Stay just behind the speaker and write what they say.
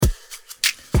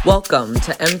Welcome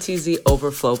to MTZ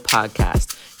Overflow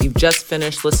Podcast. You've just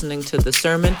finished listening to the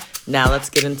sermon. Now let's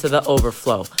get into the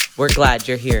overflow. We're glad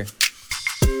you're here.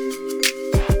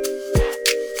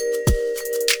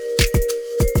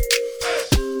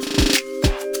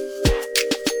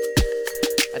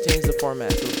 I changed the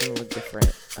format so it's going to look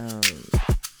different.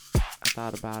 I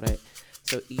thought about it.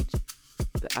 So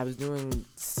I was doing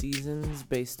seasons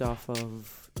based off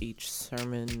of each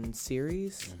sermon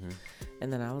series.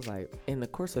 And then I was like, in the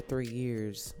course of 3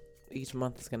 years, each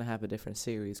month is going to have a different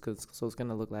series. So it's going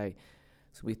to look like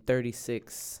it's going to be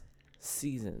 36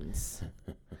 seasons.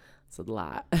 It's a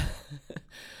lot.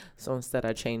 So instead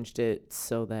I changed it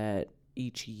so that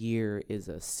each year is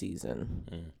a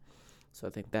season. So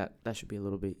I think that should be a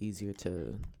little bit easier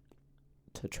to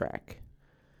track.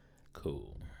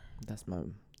 Cool. That's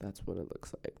what it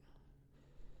looks like.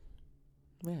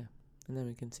 Yeah. And then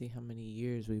we can see how many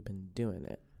years we've been doing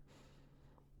it.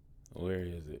 Where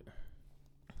is it?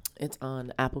 It's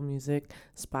on Apple Music,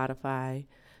 Spotify,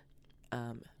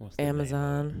 What's the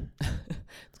Amazon.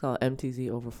 It's called MTZ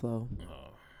Overflow.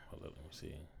 Oh, hold up, let me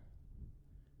see.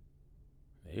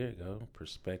 There you go.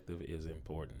 Perspective is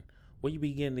important. Where you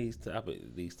be getting these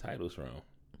titles from?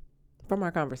 From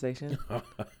our conversation.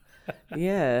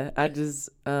 Yeah, I just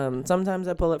sometimes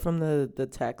I pull it from the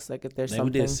text, like if there's something.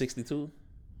 We did 62.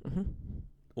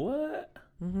 What?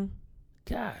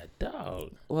 God,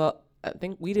 dog. Well, I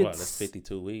think we did. Wow, that's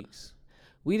 52 weeks.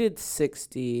 We did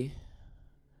 60.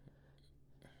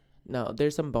 No,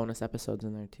 there's some bonus episodes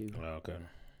in there too. Oh, okay.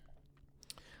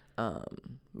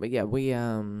 But yeah, we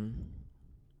what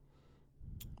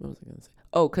was I gonna say?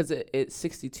 Oh, because it's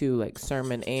 62, like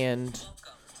sermon and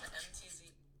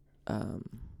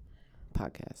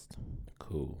podcast.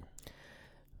 Cool.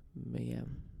 But yeah.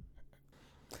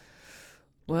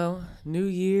 Well, new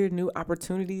year, new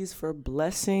opportunities for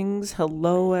blessings.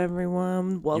 Hello,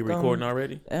 everyone. Welcome. You recording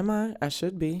already? Am I? I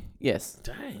should be. Yes.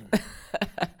 Dang.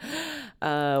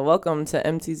 Welcome to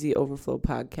MTZ Overflow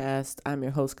Podcast. I'm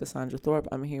your host, Cassandra Thorpe.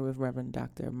 I'm here with Reverend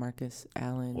Dr. Marcus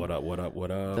Allen. What up?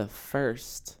 The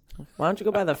first. Why don't you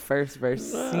go by the first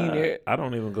versus senior? I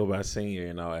don't even go by senior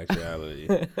in all actuality.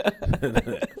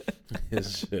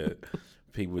 It's shit.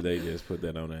 People, they just put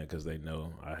that on there because they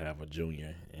know I have a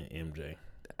junior in MJ.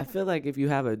 I feel like if you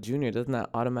have a junior, doesn't that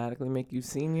automatically make you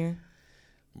senior?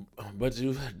 But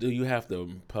do you have to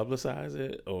publicize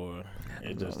it, or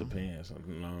it just depends?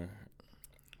 You know?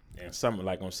 And some,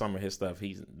 like on some of his stuff,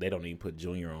 they don't even put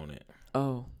junior on it.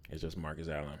 Oh, it's just Marcus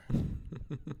Allen.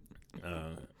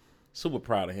 Super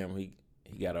proud of him. He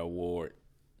got an award,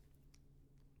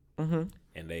 and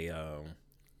they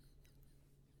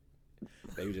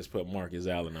just put Marcus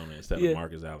Allen on it instead of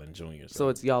Marcus Allen Jr. So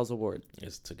it's y'all's award.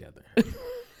 It's together.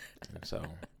 And so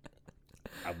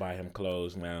I buy him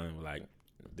clothes now and like,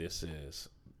 this is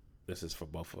for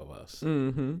both of us.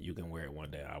 You can wear it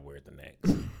one day, I'll wear it the next.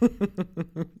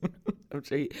 I'm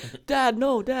sure Dad,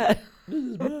 no, Dad. This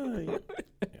is mine.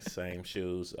 Same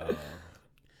shoes.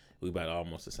 We about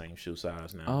almost the same shoe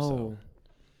size now. Oh.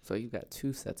 So you got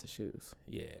 2 sets of shoes.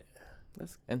 Yeah.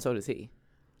 And so does he.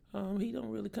 He don't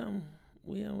really come.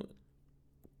 He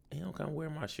don't come wear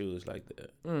my shoes like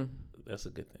that. That's a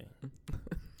good thing.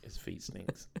 His feet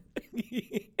stinks.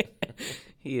 He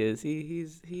is.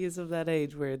 He is of that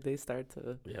age where they start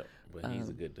to. Yep, but he's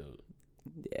a good dude.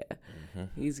 Yeah,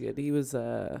 he's good. He was.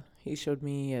 He showed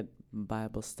me at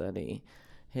Bible study.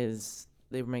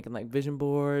 They were making like vision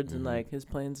boards and like his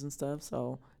plans and stuff.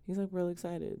 So he's like really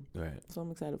excited. Right. So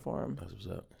I'm excited for him. That's what's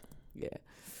up. Yeah.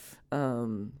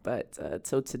 But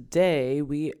so today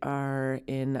we are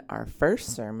in our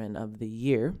first sermon of the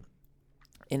year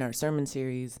in our sermon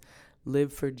series,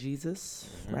 Live for Jesus,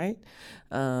 right?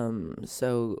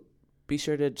 So be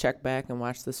sure to check back and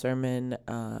watch the sermon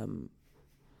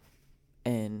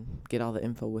and get all the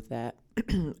info with that.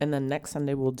 And then next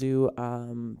Sunday we'll do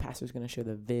Pastor's going to share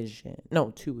the vision.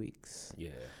 No, 2 weeks. Yeah.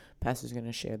 Pastor's going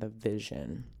to share the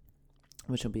vision,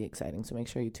 which will be exciting. So make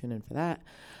sure you tune in for that.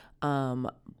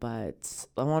 But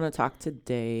I want to talk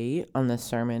today on this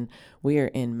sermon. We are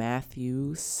in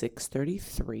Matthew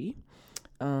 6:33.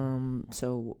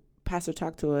 So Pastor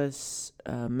talked to us.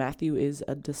 Matthew is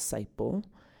a disciple.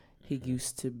 He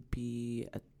used to be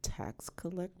a tax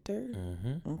collector.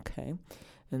 Okay.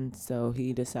 And so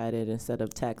he decided instead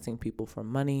of taxing people for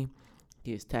money,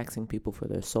 he is taxing people for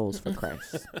their souls for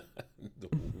Christ.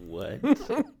 What?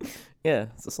 Yeah,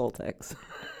 it's a soul tax.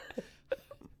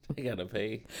 They gotta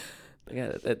pay. They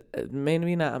got it.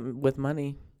 Maybe not with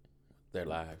money. Their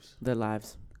lives.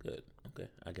 Good. Okay,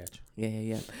 I got you.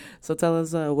 Yeah. So tell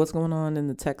us what's going on in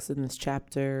the text in this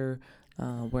chapter.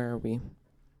 Where are we?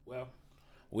 Well,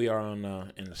 we are on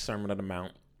in the Sermon on the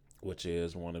Mount. which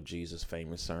is one of Jesus'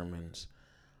 famous sermons.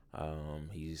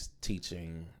 He's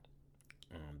teaching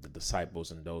the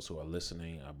disciples and those who are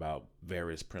listening about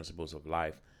various principles of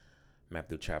life.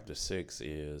 Matthew chapter 6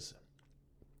 is,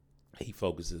 he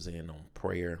focuses in on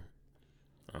prayer,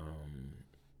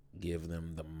 give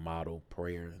them the model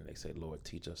prayer, and they say, Lord,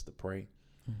 teach us to pray.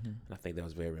 Mm-hmm. And I think that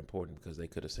was very important, because they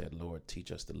could have said, Lord,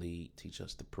 teach us to lead, teach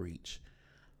us to preach,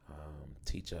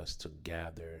 teach us to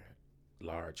gather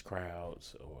large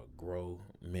crowds or grow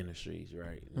ministries,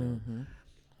 right?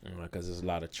 Because there's a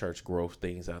lot of church growth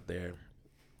things out there.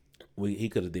 He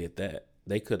could have did that.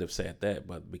 They could have said that,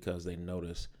 but because they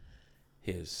noticed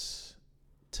his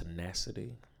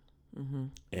tenacity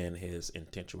and his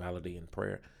intentionality in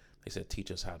prayer, they said, teach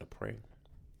us how to pray.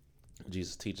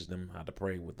 Jesus teaches them how to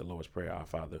pray with the Lord's Prayer, Our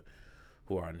Father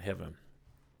who art in heaven,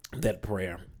 that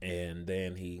prayer. And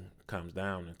then he comes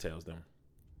down and tells them,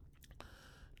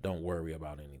 don't worry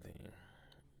about anything.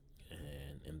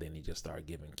 And then he just started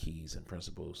giving keys and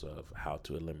principles of how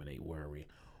to eliminate worry,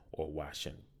 or why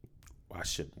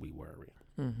shouldn't we worry?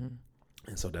 Mm-hmm.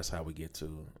 And so that's how we get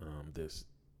to this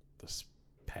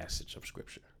passage of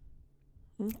scripture.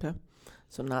 Okay.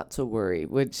 So not to worry,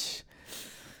 which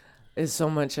is so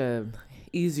much a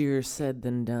easier said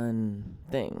than done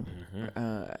thing.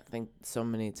 I think so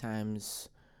many times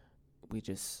we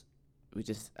just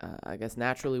I guess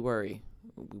naturally worry.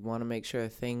 We want to make sure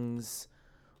things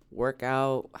work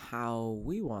out how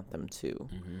we want them to.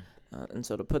 And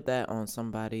so to put that on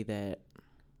somebody that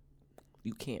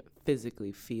you can't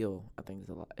physically feel, I think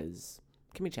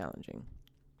can be challenging.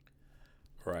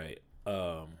 Right.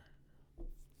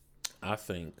 I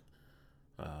think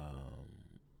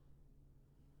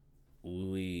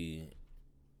we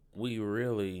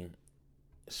really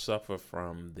suffer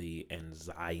from the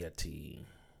anxiety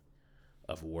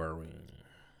of worrying,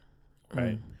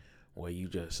 right? Where you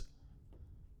just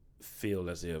feel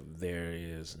as if there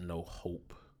is no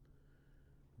hope,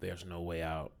 there's no way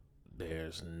out,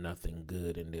 there's nothing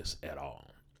good in this at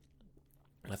all.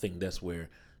 I think that's where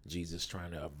Jesus is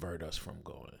trying to avert us from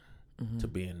going, to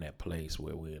be in that place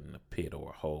where we're in a pit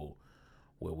or a hole,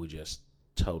 where we just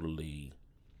totally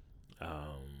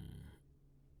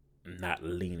not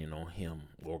leaning on him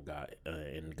or God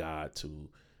and God to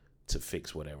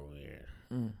fix whatever we're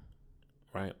in.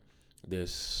 Right?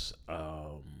 This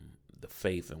the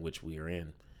faith in which we are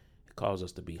in, it calls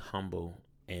us to be humble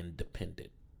and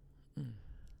dependent.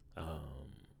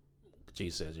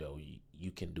 Jesus says, yo,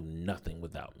 you can do nothing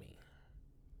without me.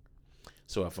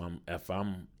 So if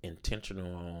I'm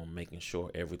intentional on making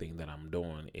sure everything that I'm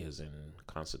doing is in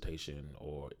consultation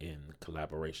or in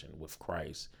collaboration with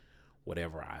Christ,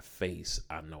 whatever I face,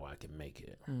 I know I can make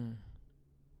it.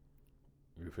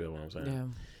 You feel what I'm saying? Yeah.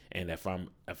 And if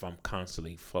I'm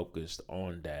constantly focused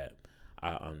on that,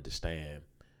 I understand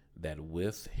that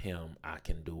with him I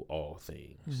can do all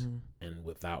things, and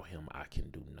without him I can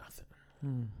do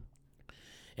nothing.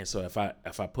 And so if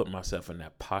I put myself in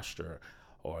that posture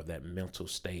or that mental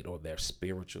state or that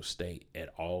spiritual state at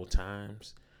all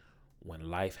times, when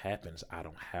life happens, I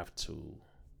don't have to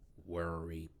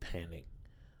worry, panic,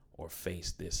 or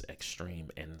face this extreme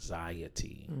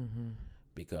anxiety,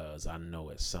 because I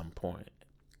know at some point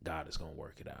God is going to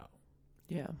work it out.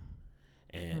 Yeah.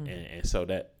 And so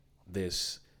that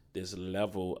this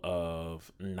level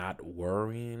of not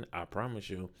worrying, I promise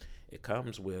you, it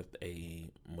comes with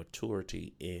a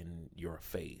maturity in your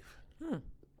faith.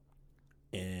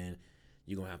 And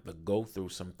you're going to have to go through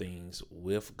some things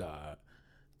with God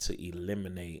to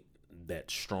eliminate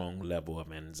that strong level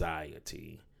of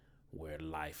anxiety where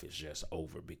life is just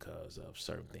over because of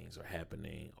certain things are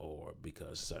happening or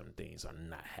because certain things are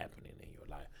not happening in your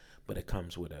life. But it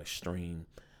comes with an extreme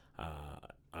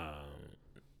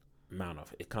amount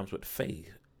of, it comes with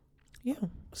faith. Yeah.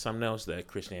 Something else that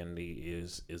Christianity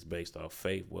is based off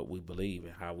faith, what we believe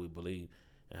and how we believe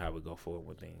and how we go forward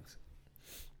with things.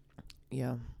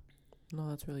 Yeah. No,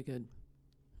 that's really good.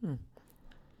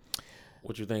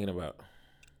 What you thinking about?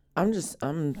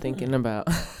 I'm thinking about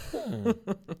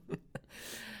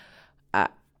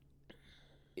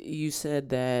you said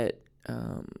that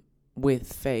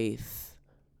with faith,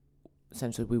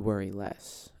 essentially we worry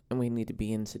less, and we need to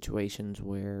be in situations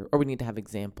where, or we need to have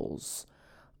examples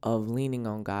of leaning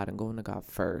on God and going to God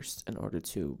first in order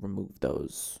to remove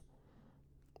those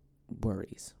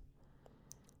worries.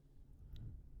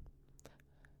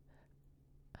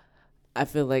 I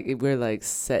feel like we're like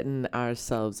setting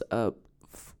ourselves up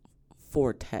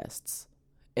for tests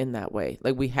in that way.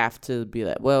 Like we have to be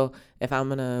like, well, if I'm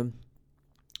going to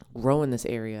grow in this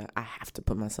area, I have to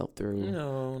put myself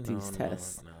through these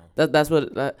tests. That's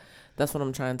what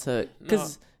I'm trying to,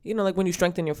 because like when you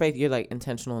strengthen your faith, you're like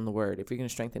intentional in the word. If you're going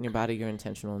to strengthen your body, you're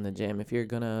intentional in the gym. If you're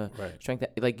going to strengthen,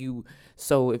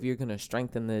 so if you're going to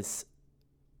strengthen this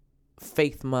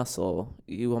faith muscle,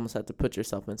 you almost have to put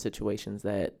yourself in situations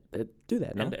that do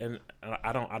that. No? And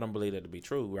I don't believe that to be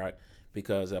true, right?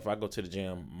 Because if I go to the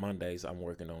gym Mondays, I'm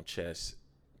working on chest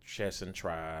and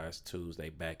tries. Tuesday,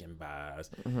 back and buys.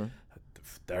 Mm-hmm.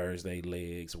 Thursday,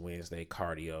 legs. Wednesday,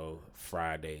 cardio.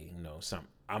 Friday,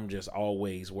 I'm just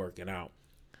always working out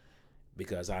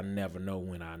because I never know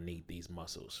when I need these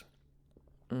muscles.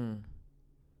 I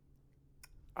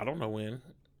don't know when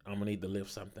I'm gonna need to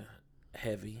lift something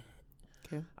heavy.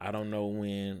 Okay. I don't know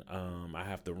when I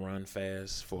have to run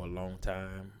fast for a long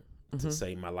time to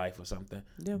save my life or something.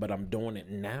 Yeah. But I'm doing it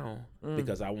now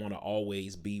because I want to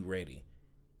always be ready.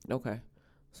 Okay.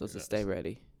 So to stay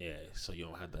ready. Yeah, so you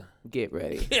don't have to get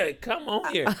ready. Yeah, come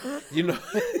on here.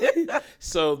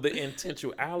 So the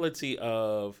intentionality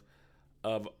of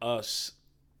us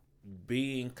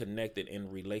being connected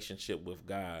in relationship with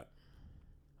God,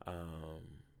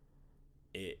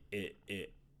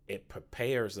 it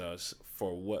prepares us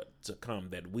for what to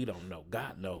come that we don't know.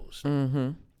 God knows.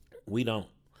 Mm-hmm. We don't.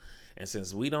 And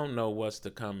since we don't know what's to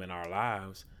come in our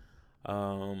lives,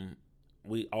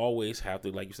 we always have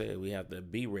to, like you said, we have to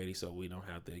be ready so we don't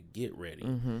have to get ready.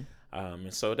 Mm-hmm.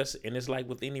 And so it's like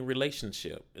with any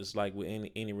relationship. It's like with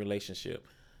any relationship.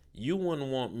 You wouldn't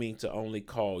want me to only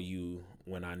call you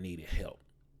when I needed help.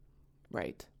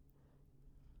 Right.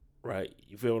 Right.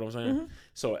 You feel what I'm saying? Mm-hmm.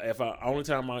 So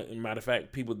matter of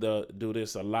fact, people do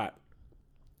this a lot.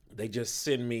 They just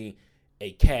send me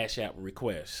a Cash App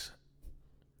request.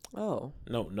 Oh.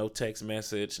 No text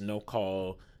message, no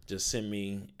call. Just send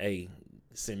me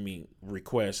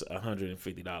request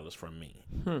 $150 from me.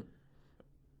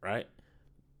 Right?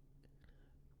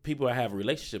 People that have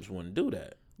relationships wouldn't do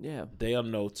that. Yeah. They'll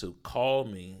know to call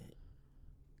me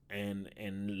and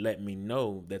let me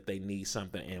know that they need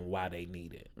something and why they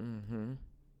need it. Mm-hmm.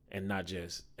 And not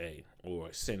just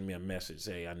or send me a message,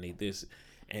 say I need this,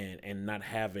 and not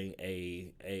having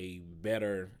a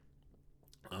better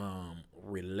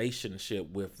relationship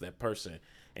with that person.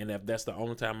 And if that's the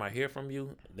only time I hear from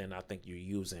you, then I think you're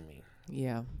using me.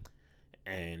 Yeah.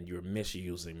 And you're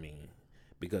misusing me.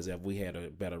 Because if we had a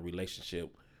better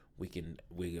relationship,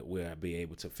 we'll be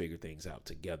able to figure things out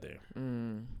together.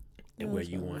 And where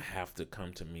you won't have to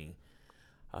come to me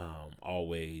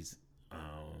always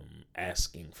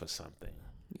asking for something.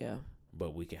 Yeah.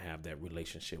 But we can have that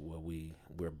relationship where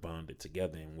we're bonded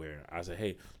together, and where I say,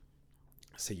 hey,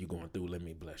 you're going through, let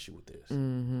me bless you with this.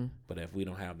 Mm-hmm. But if we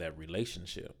don't have that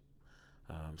relationship,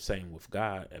 same with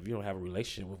God. If you don't have a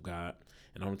relationship with God,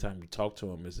 and the only time you talk to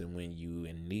him is when you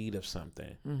in need of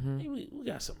something, hey, we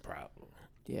got some problem.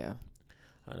 Yeah.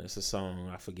 It's a song,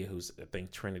 I forget who's, I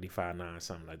think Trinity 5'9",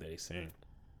 something like that. He's saying,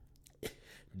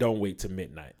 don't wait till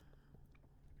midnight.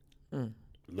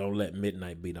 Don't let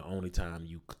midnight be the only time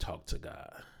you talk to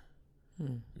God.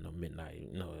 Midnight,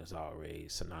 is already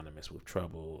synonymous with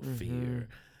trouble, fear,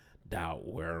 doubt,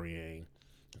 worrying,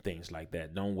 things like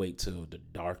that. Don't wait till the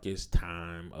darkest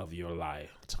time of your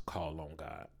life to call on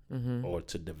God or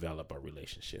to develop a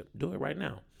relationship. Do it right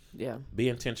now. Yeah. Be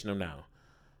intentional now.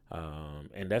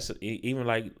 And that's even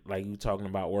like you talking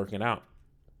about working out.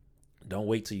 Don't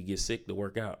wait till you get sick to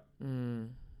work out.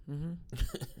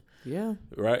 Yeah.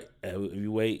 Right? If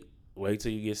you wait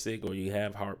till you get sick, or you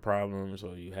have heart problems,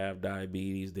 or you have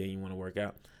diabetes, then you want to work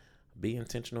out. Be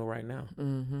intentional right now,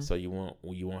 so you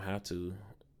won't have to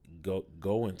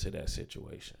go into that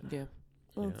situation. Yeah.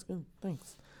 Well, that's good.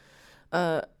 Thanks.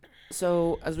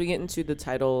 So as we get into the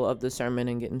title of the sermon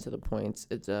and get into the points,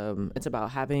 it's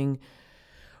about having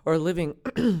or living,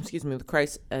 with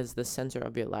Christ as the center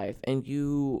of your life, and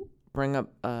you bring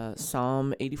up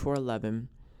Psalm 84:11.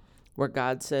 Where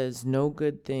God says, no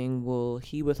good thing will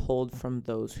he withhold from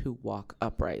those who walk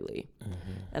uprightly.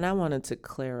 And I wanted to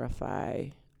clarify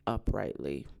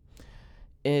uprightly.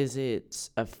 Is it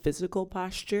a physical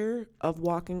posture of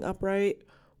walking upright,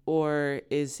 or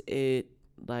is it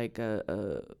like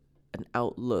an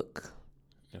outlook?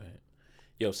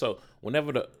 Right. So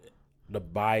whenever the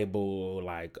Bible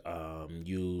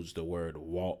use the word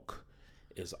walk,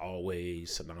 is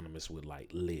always synonymous with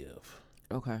live.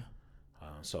 Okay.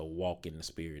 So walk in the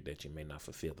spirit that you may not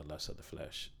fulfill the lust of the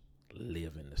flesh.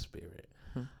 Live in the spirit.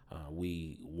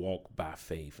 We walk by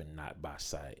faith and not by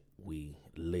sight. We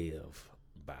live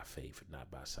by faith and not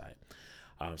by sight.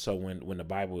 So when the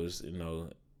Bible is,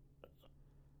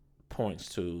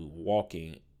 points to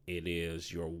walking, it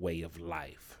is your way of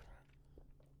life.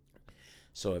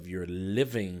 So if you're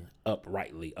living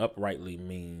uprightly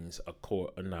means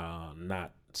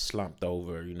not slumped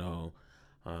over,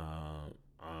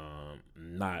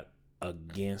 not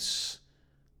against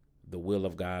the will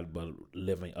of God, but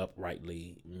living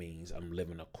uprightly means I'm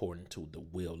living according to the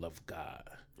will of God.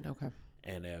 Okay.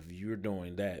 And if you're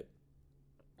doing that,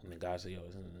 then God said, yo,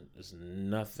 there's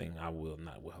nothing I will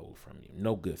not withhold from you.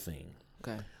 No good thing.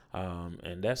 Okay.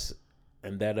 And that's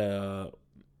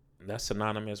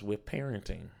synonymous with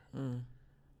parenting.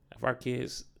 If our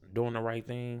kids doing the right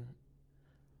thing,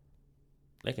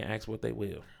 they can ask what they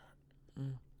will.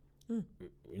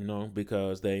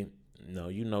 Because they know,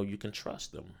 you can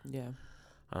trust them. Yeah.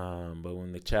 But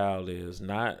when the child is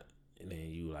not,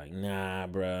 then you like, nah,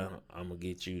 bruh, I'm gonna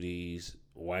get you these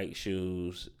white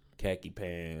shoes, khaki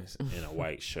pants, and a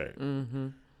white shirt.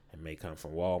 It may come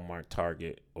from Walmart,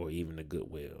 Target, or even the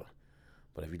Goodwill.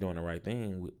 But if you're doing the right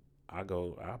thing,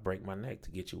 I'll break my neck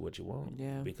to get you what you want.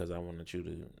 Yeah. Because I wanted you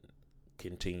to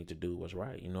continue to do what's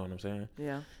right. You know what I'm saying?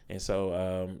 Yeah. And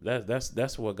so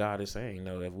that's what God is saying.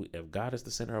 If God is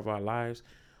the center of our lives,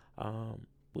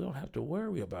 we don't have to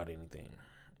worry about anything.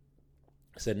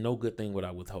 It said no good thing would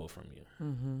I withhold from you.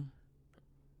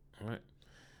 All right.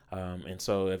 And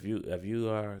so if you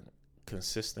are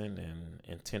consistent and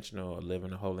intentional of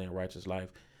living a holy and righteous life,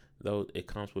 though it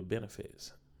comes with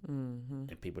benefits.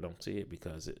 And people don't see it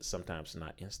because sometimes it's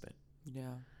not instant.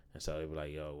 Yeah. And so they be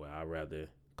like, yo, well, I'd rather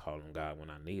call on God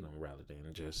when I need him rather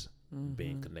than just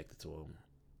being connected to him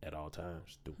at all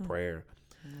times through prayer,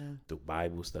 through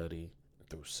Bible study,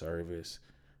 through service,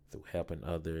 through helping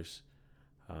others,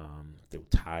 through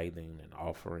tithing and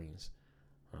offerings,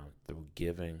 through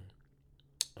giving,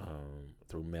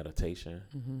 through meditation.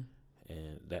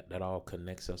 And that all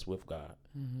connects us with God.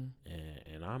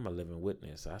 And I'm a living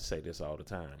witness. I say this all the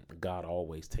time. God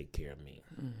always take care of me.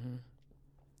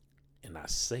 And I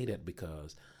say that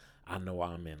because I know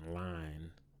I'm in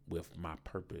line with my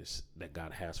purpose that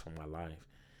God has for my life.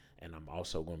 And I'm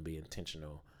also going to be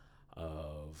intentional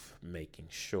of making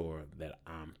sure that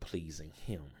I'm pleasing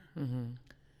him.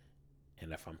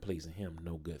 And if I'm pleasing him,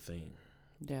 no good thing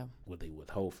would they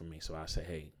withhold from me. So I say,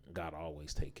 hey, God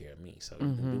always take care of me. So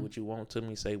you can do what you want to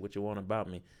me, say what you want about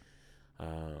me.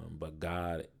 But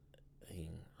God,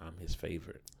 I'm his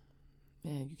favorite.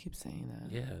 Yeah, you keep saying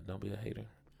that. Yeah, don't be a hater.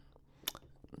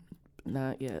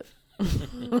 Not yet.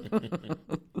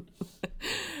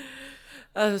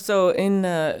 So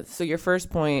your first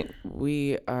point,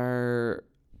 the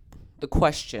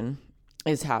question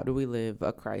is, how do we live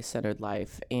a Christ-centered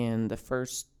life? And the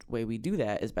first way we do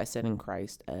that is by setting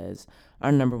Christ as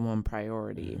our number one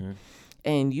priority.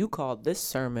 And you called this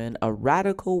sermon a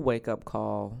radical wake-up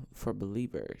call for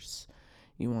believers.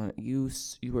 You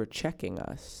were checking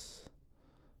us.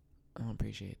 I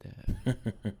appreciate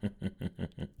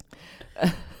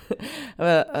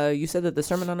that. You said that the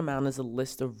Sermon on the Mount is a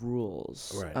list of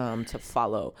rules to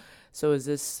follow. So is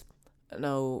this?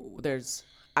 No,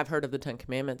 I've heard of the 10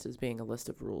 Commandments as being a list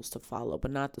of rules to follow,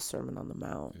 but not the Sermon on the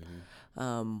Mount.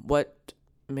 What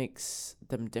makes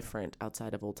them different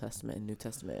outside of Old Testament and New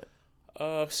Testament?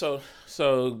 So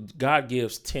God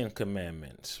gives 10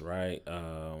 commandments, right?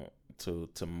 To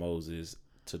Moses,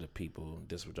 to the people.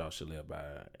 This is what y'all should live by.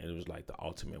 And it was like the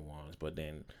ultimate ones.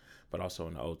 But also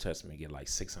in the Old Testament, you get like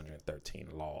 613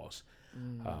 laws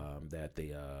that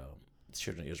the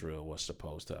children of Israel was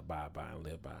supposed to abide by and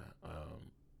live by.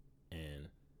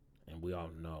 And we all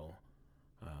know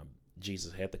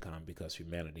Jesus had to come because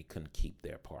humanity couldn't keep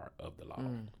their part of the law.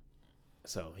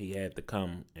 So he had to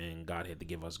come, and God had to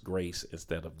give us grace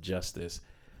instead of justice.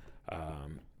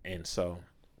 And so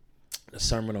the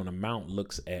Sermon on the Mount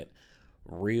looks at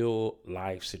real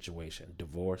life situation,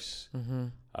 divorce,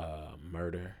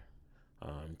 murder.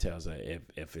 Tells her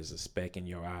if it's a speck in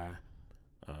your eye,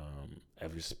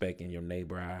 if it's a speck in your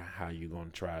neighbor eye, how you going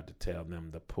to try to tell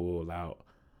them to pull out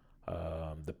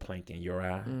the plank in your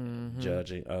eye,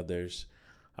 judging others.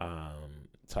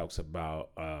 Talks about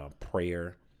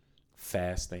prayer,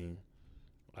 fasting.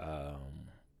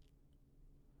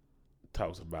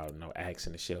 Talks about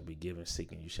asking, it shall be given,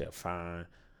 seeking you shall find.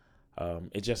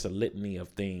 It's just a litany of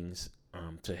things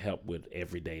to help with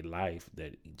everyday life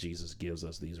that Jesus gives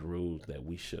us these rules that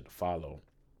we should follow.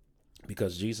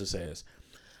 Because Jesus says,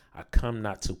 I come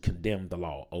not to condemn the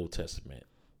law, Old Testament,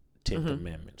 10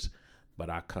 commandments, but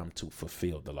I come to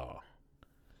fulfill the law.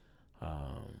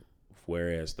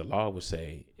 Whereas the law would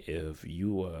say, if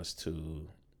you was to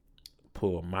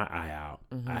pull my eye out,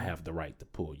 I have the right to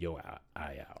pull your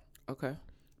eye out. Okay.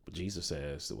 But Jesus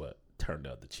says, what? Turn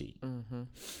the other cheek.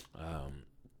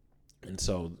 And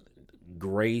so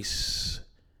grace,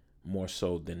 more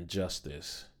so than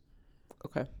justice,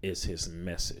 is his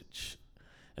message.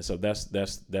 And so that's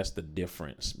the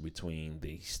difference between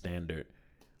the standard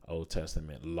Old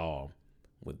Testament law,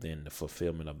 within the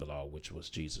fulfillment of the law, which was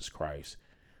Jesus Christ,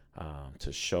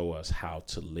 to show us how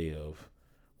to live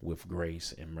with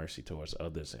grace and mercy towards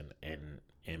others,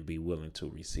 and be willing to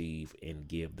receive and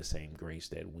give the same grace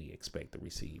that we expect to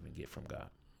receive and get from God.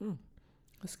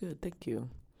 That's good. Thank you.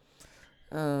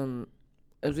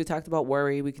 As we talked about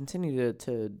worry, we continue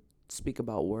to speak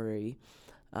about worry,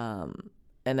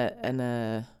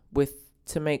 and with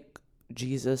to make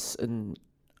Jesus and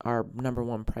our number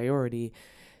one priority,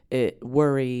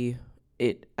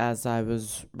 as I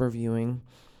was reviewing,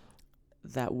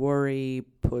 that worry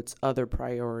puts other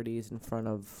priorities in front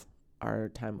of our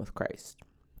time with Christ.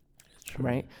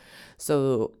 Right?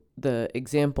 So the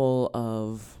example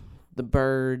of the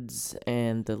birds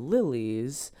and the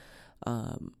lilies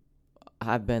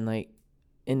have been like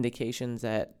indications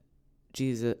that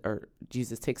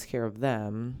Jesus takes care of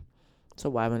them. So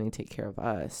why wouldn't he take care of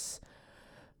us?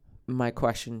 My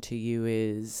question to you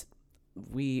is,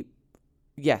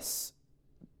 yes,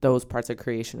 those parts of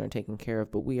creation are taken care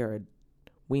of, but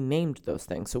we named those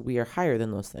things, so we are higher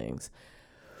than those things.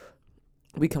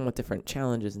 We come with different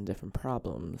challenges and different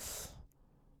problems.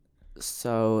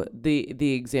 So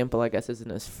the example, I guess,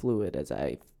 isn't as fluid as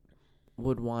I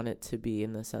would want it to be,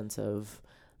 in the sense of,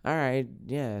 all right,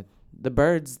 yeah, the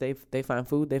birds, they find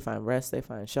food, they find rest, they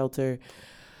find shelter.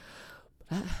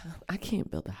 I can't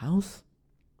build a house.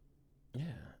 Yeah.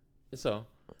 So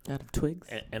out of twigs.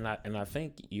 And I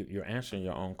think you're answering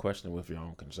your own question with your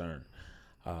own concern,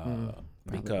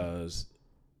 because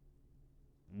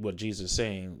what Jesus is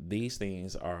saying, these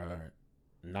things are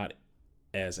not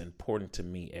as important to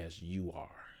me as you are.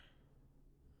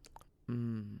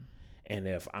 And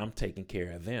if I'm taking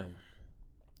care of them,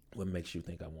 what makes you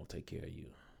think I won't take care of you?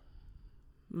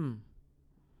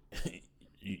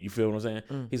 You feel what I'm saying?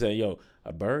 He said, yo,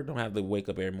 a bird don't have to wake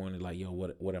up every morning like, yo,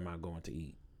 what am I going to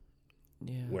eat?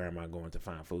 Yeah. Where am I going to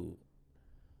find food?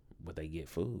 But they get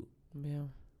food. Yeah.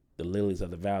 The lilies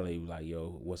of the valley, like,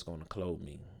 yo, what's going to clothe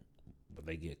me? But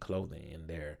they get clothing, and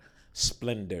their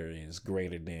splendor is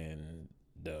greater than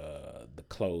the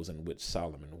clothes in which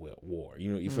Solomon wore.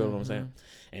 You feel what I'm saying?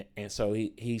 And so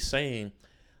he's saying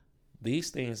these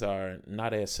things are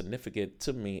not as significant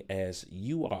to me as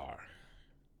you are.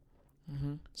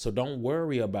 So don't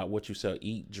worry about what you shall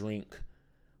eat, drink,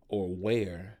 or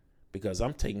wear, because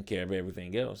I'm taking care of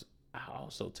everything else. I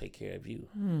also take care of you.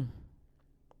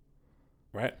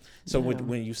 Right? So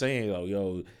when you saying, oh,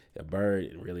 yo, a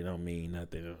bird really don't mean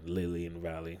nothing, a lily in the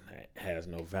valley has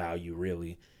no value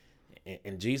really.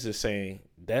 And Jesus saying,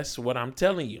 that's what I'm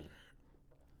telling you.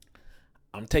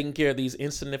 I'm taking care of these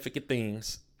insignificant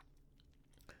things.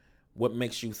 What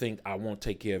makes you think I won't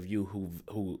take care of you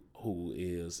who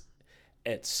is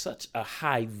at such a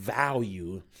high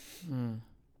value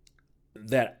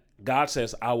that God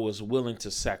says I was willing to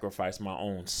sacrifice my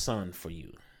own son for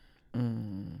you.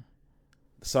 The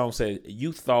song said,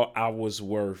 you thought I was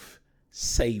worth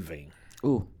saving.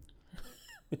 Ooh.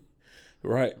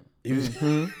 Right? You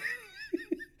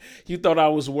thought I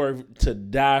was worth to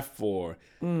die for.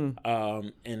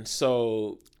 And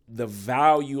so the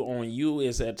value on you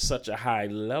is at such a high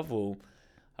level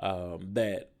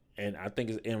that, and I think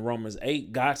it's in Romans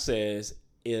 8, God says,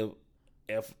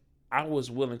 if I was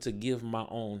willing to give my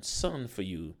own son for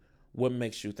you, what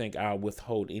makes you think I'll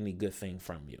withhold any good thing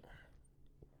from you?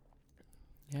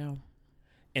 Yeah.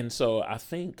 And so I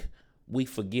think we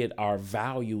forget our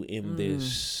value in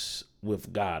this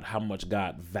with God, how much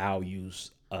God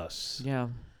values us. Yeah.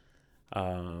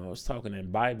 I was talking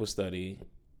in Bible study.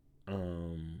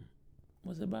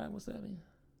 Was it Bible study?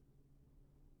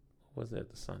 Was that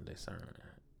the Sunday sermon?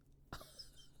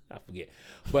 I forget.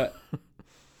 But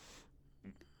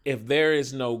if there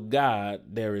is no God,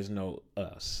 there is no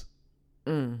us.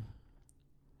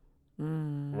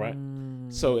 Right?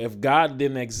 So if God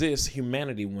didn't exist,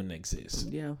 humanity wouldn't exist.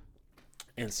 Yeah.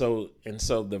 And so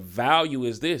the value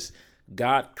is this: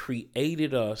 God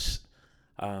created us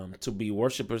to be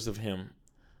worshipers of Him,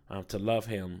 to love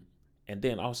Him, and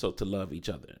then also to love each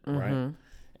other, right?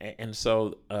 And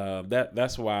so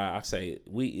that's why I say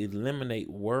we eliminate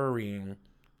worrying.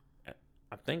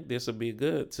 I think this would be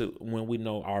good to when we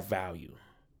know our value.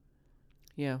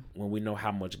 Yeah. When we know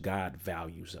how much God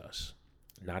values us,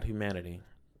 not humanity,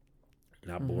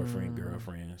 not boyfriend,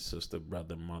 girlfriend, sister,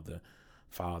 brother, mother,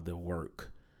 father, work,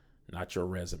 not your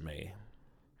resume,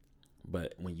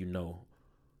 but when you know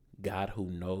God, who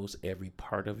knows every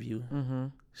part of you,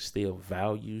 still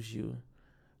values you,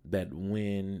 that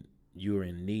when you're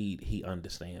in need, He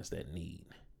understands that need,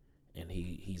 and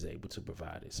He's able to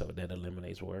provide it. So that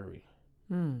eliminates worry.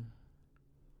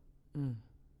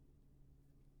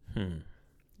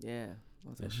 Yeah.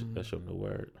 That's your new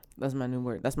word. That's my new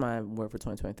word. That's my word for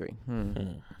 2023.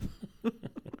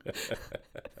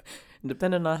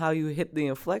 Depending on how you hit the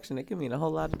inflection, it can mean a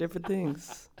whole lot of different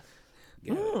things.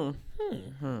 Got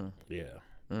it. Yeah.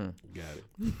 Got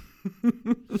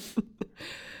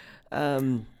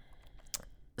it.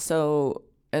 So,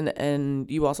 and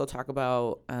you also talk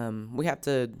about, we have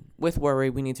to, with worry,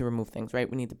 we need to remove things, right?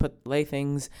 We need to lay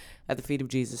things at the feet of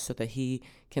Jesus so that he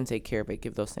can take care of it,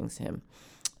 give those things to him.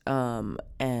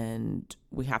 And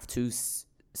we have to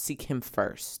seek him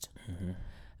first.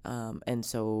 And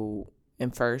so,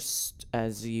 and first,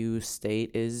 as you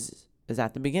state, is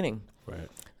at the beginning. Right.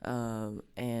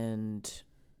 And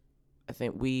I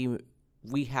think we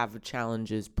have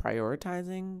challenges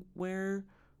prioritizing where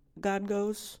God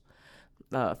goes.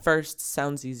 First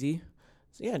sounds easy.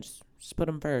 So yeah, just put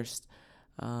him first.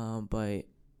 But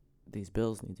these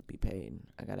bills need to be paid.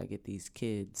 I gotta get these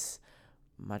kids.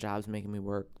 My job's making me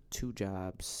work 2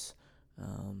 jobs.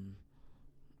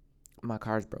 My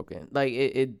car's broken. Like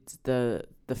it's the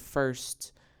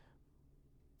first.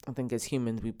 I think as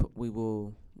humans, we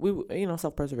will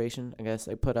self-preservation. I guess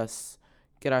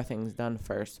get our things done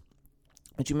first.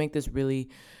 But you make this really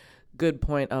good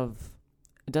point of,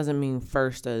 it doesn't mean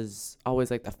first as always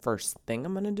like the first thing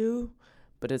I'm gonna do,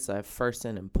 but it's a first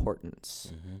in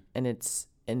importance, and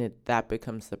that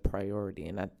becomes the priority.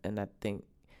 And I think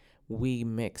we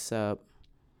mix up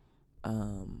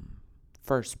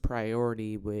first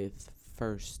priority with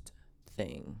first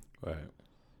thing. Right.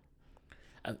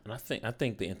 And I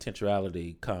think the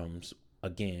intentionality comes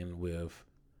again with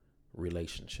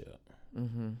relationship.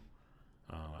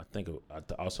 I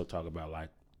also talk about like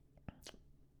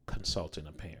consulting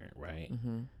a parent, right?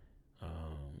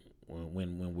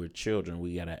 When we're children,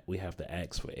 we have to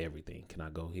ask for everything. Can I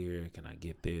go here? Can I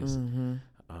get this?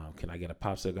 Can I get a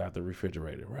popsicle out the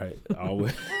refrigerator? Right?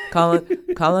 Always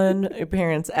calling your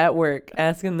parents at work,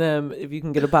 asking them if you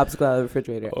can get a popsicle out of the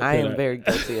refrigerator. Okay, I am very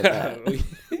guilty of that.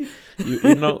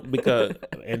 you know, because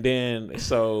and then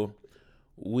so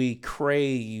we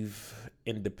crave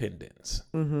independence.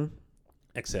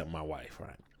 Except my wife,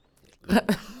 right?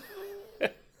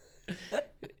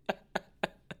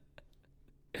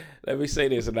 Let me say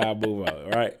this and I'll move on,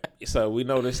 right? So we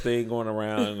know this thing going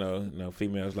around,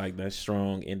 females like that,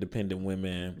 strong, independent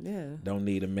women. Yeah. Don't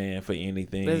need a man for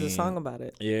anything. There's a song about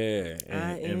it. Yeah.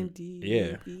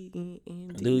 Yeah.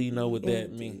 Do you know what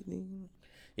that means?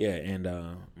 Yeah, and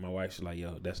my wife's like,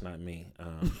 yo, that's not me.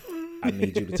 I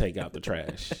need you to take out the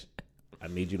trash. I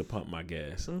need you to pump my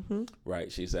gas.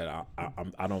 Right? She said,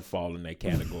 I don't fall in that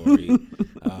category.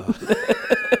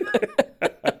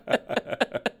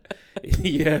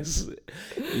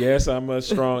 Yes, I'm a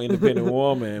strong, independent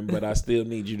woman, but I still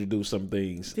need you to do some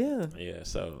things. Yeah. Yeah,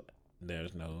 so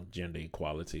there's no gender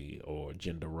equality or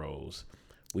gender roles.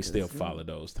 We still follow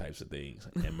those types of things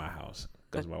in my house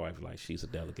because my wife, like, she's a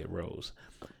delicate rose.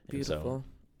 Beautiful. And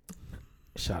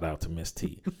so, shout out to Miss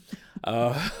T.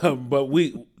 But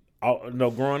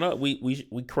growing up,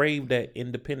 we crave that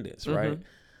independence, right?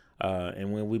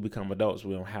 And when we become adults,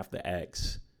 we don't have to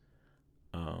ask,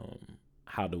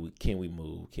 can we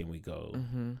move? Can we go?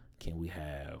 Can we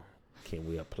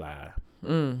apply?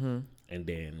 And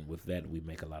then with that, we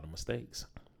make a lot of mistakes.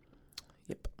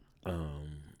 Yep.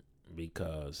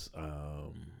 Because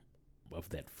of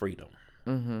that freedom.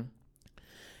 And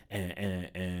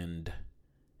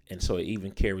so it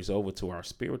even carries over to our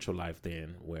spiritual life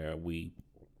then, where we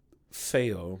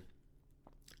fail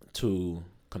to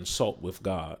consult with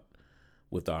God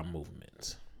with our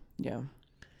movements. Yeah.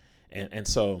 And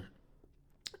so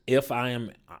if I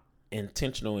am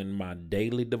intentional in my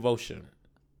daily devotion,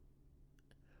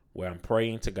 where I'm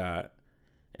praying to God,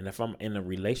 and if I'm in a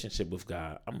relationship with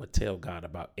God, I'm going to tell God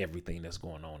about everything that's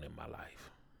going on in my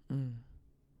life.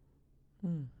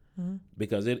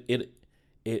 Because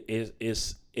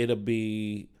it'll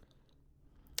be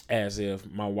as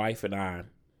if my wife and I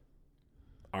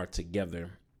are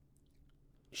together.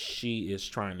 She is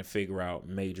trying to figure out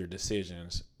major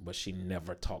decisions, but she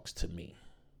never talks to me.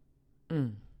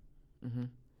 And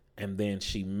then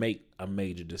she make a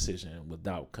major decision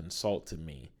without consulting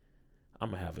me. I'm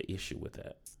going to have an issue with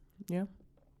that. Yeah.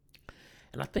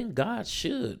 And I think God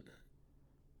should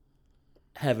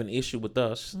have an issue with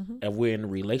us if we're in a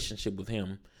relationship with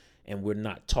him and we're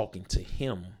not talking to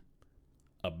him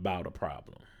about a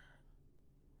problem.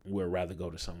 We'd rather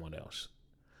go to someone else.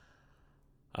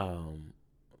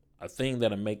 A thing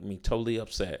that'll make me totally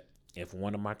upset if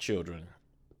one of my children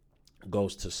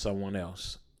goes to someone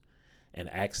else and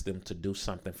asks them to do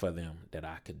something for them that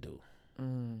I could do.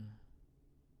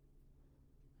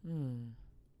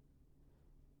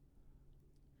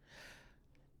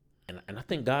 And I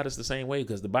think God is the same way,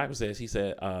 because the Bible says, he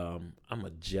said, I'm a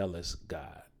jealous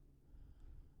God.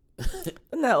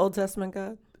 Isn't that Old Testament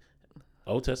God?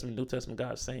 Old Testament, New Testament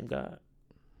God, same God.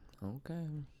 Okay.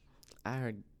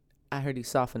 I heard he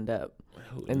softened up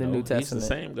in the New Testament. He's the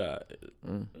same God.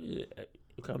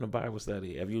 You come to Bible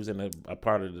study. If you was in a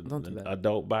part of the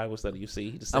adult Bible study, you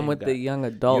see he's the same I'm with God. the young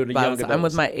adult Bible study. I'm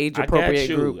with my age I appropriate got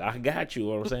you. group. I got you.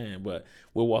 What I'm saying, but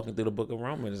we're walking through the book of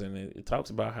Romans, and it talks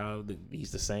about how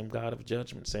he's the same God of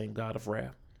judgment, same God of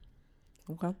wrath.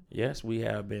 Okay. Yes, we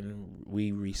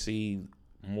received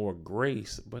more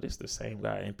grace, but it's the same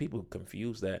God, and people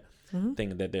confuse that,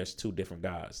 thinking that there's two different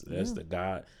gods. That's the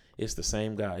God. It's the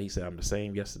same God. He said, "I'm the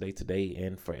same yesterday, today,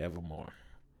 and forevermore."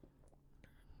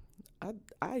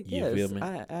 I You feel me?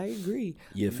 I agree.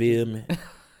 You feel me?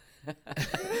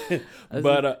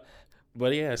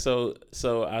 But yeah, so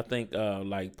I think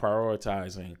like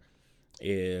prioritizing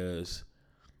is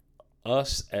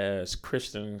us as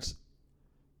Christians,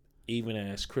 even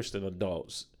as Christian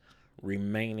adults,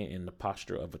 remaining in the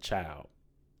posture of a child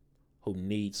who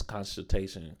needs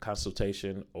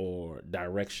consultation or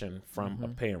direction from a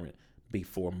parent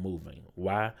before moving.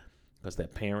 Why? Because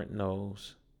that parent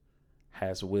knows,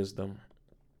 has wisdom,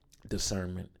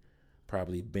 discernment,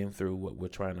 probably been through what we're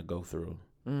trying to go through,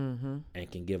 and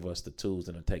can give us the tools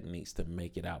and the techniques to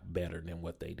make it out better than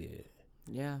what they did.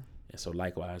 Yeah. And so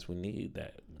likewise, we need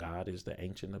that. God is the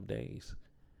Ancient of Days,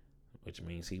 which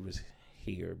means he was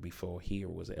here before here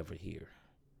was ever here.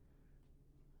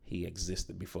 He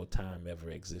existed before time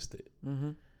ever existed.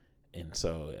 And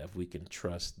so if we can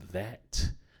trust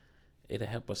that, it'll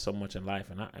help us so much in life.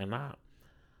 And I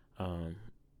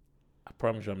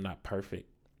promise you I'm not perfect,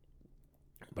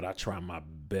 but I try my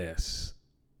best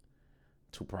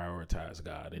to prioritize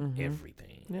God in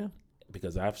everything. Yeah.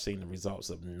 Because I've seen the results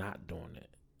of not doing it,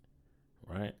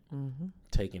 right?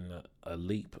 Taking a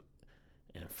leap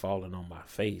and falling on my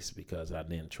face because I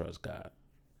didn't trust God.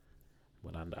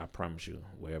 But I promise you,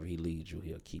 wherever he leads you,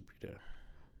 he'll keep you there.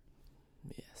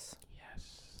 Yes.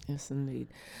 Yes, indeed.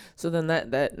 So then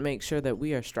that makes sure that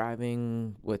we are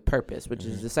striving with purpose, which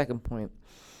is the second point.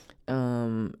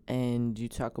 And you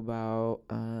talk about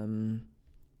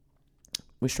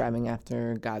we're striving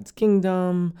after God's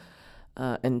kingdom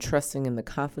and trusting in the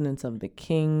confidence of the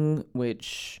King,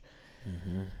 which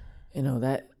you know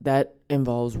that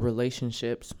involves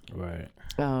relationships, right?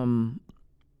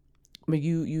 But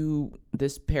you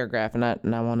this paragraph, and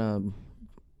I want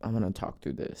to talk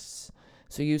through this.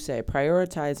 So you say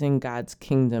prioritizing God's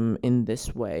kingdom in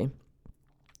this way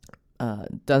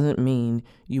doesn't mean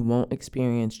you won't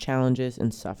experience challenges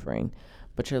and suffering,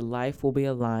 but your life will be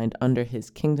aligned under his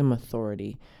kingdom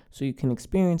authority so you can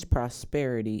experience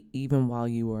prosperity even while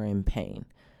you are in pain.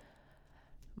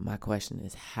 My question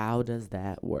is, how does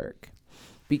that work?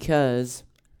 Because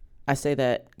I say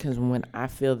that because when I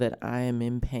feel that I am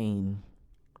in pain,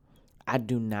 I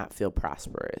do not feel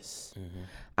prosperous.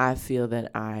 I feel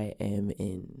that I am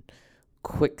in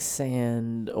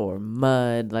quicksand or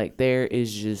mud. Like there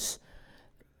is just,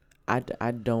 I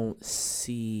do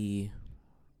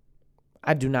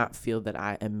not feel that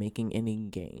I am making any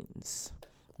gains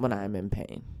when I'm in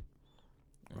pain.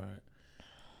 Right.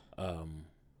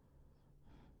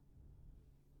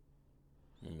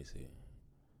 Let me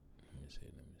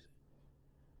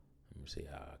see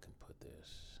how I can put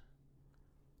this.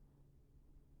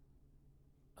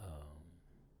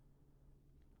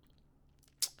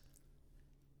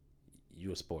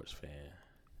 You're a sports fan,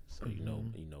 so you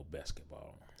know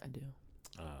basketball. I do.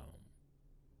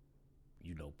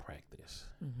 You know practice.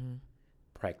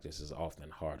 Practice is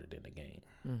often harder than the game.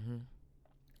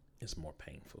 It's more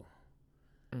painful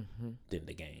than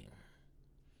the game.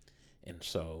 And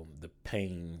so the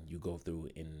pain you go through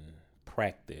in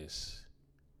practice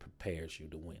prepares you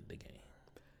to win the game.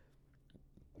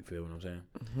 You feel what I'm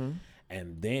saying?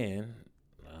 And then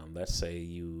let's say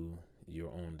you're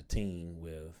on the team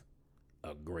with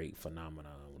a great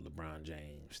phenomenon, LeBron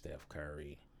James, Steph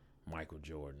Curry, Michael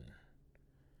Jordan.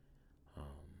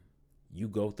 You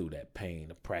go through that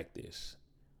pain of practice.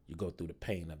 You go through the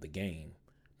pain of the game.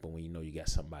 But when you know you got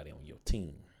somebody on your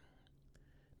team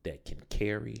that can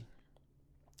carry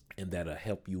and that'll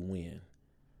help you win,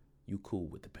 you cool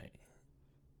with the pain.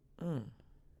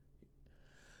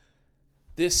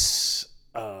 This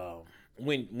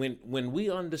when we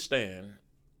understand,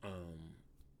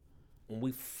 when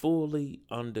we fully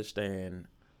understand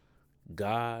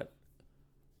God,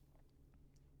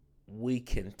 we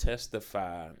can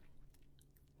testify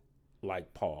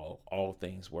like Paul, all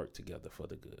things work together for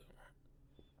the good.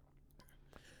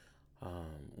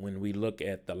 When we look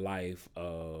at the life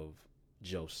of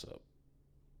Joseph,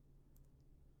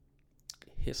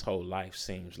 his whole life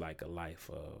seems like a life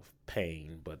of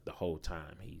pain, but the whole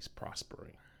time he's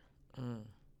prospering.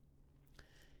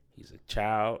 He's a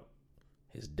child.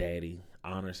 His daddy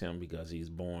honors him because he's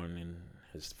born in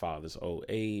his father's old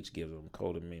age, gives him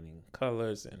coat of many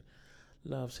colors, and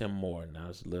loves him more. Now,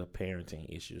 there's little parenting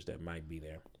issues that might be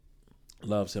there.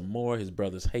 Loves him more. His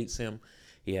brothers hates him.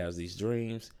 He has these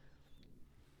dreams.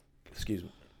 Excuse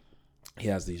me. He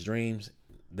has these dreams.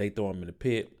 They throw him in the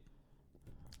pit,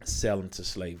 sell him to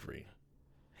slavery.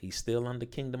 He's still under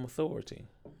kingdom authority,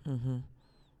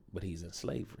 but he's in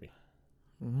slavery.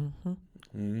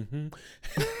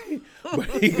 But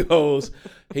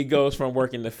he goes from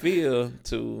working the field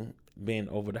to being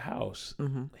over the house.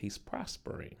 He's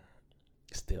prospering,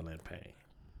 still in pain.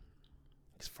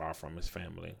 He's far from his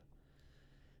family.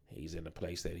 He's in a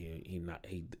place that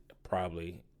he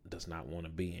probably does not want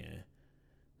to be in.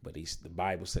 But the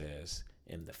Bible says,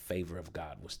 and the favor of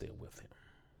God was still with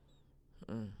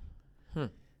him.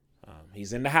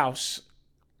 He's in the house.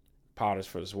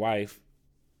 Potiphar's wife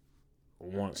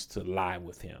wants to lie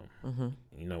with him.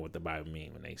 You know what the Bible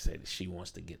means when they say that she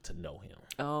wants to get to know him.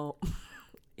 Oh,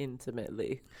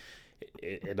 intimately.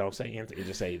 It don't say it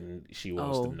just say she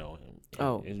wants to know him.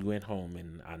 It went home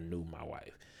and I knew my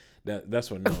wife. That's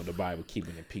what the Bible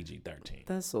keeping it PG-13.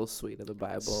 That's so sweet of the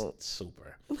Bible.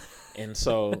 Super. And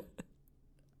so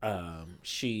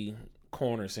she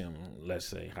corners him, let's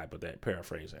say,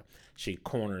 paraphrasing. She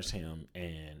corners him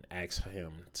and asks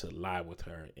him to lie with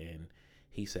her, and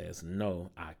he says, "No,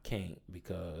 I can't,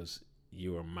 because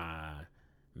you're my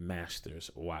master's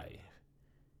wife."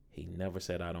 He never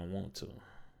said, "I don't want to."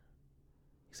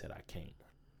 He said, "I can't."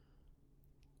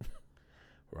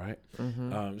 Right?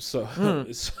 So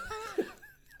you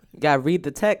gotta read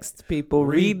the text, people.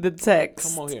 Read the text.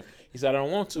 Come on here. He said, "I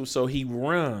don't want to." So he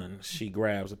runs. She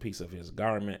grabs a piece of his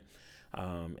garment,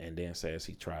 and then says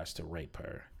he tries to rape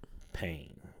her.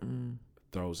 Pain.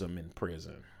 Throws him in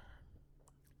prison.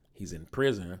 He's in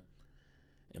prison,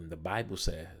 and the Bible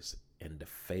says, and the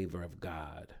favor of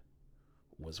God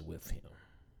was with him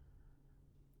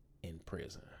in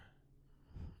prison.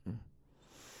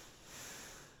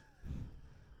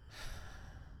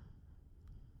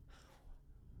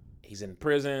 He's in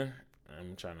prison. Let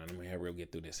me hurry up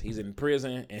get through this. He's in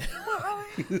prison. And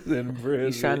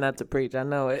He's trying not to preach. I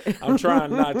know it. I'm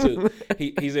trying not to.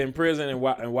 He's in prison, and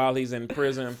while he's in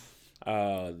prison,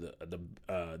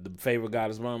 the favor of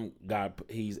God is on God.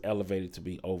 He's elevated to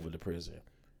be over the prison.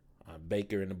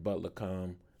 Baker and the butler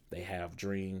come. They have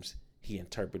dreams. He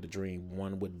interprets the dream.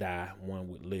 One would die, one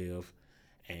would live,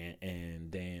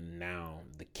 and then now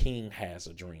the king has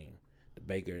a dream. The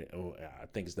baker, I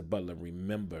think it's the butler,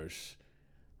 remembers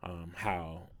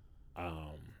how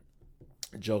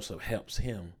Joseph helps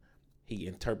him. He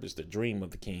interprets the dream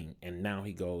of the king, and now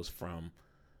he goes from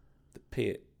the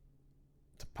pit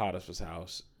to Potiphar's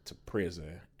house to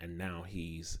prison, and now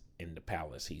he's in the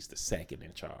palace. He's the second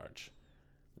in charge,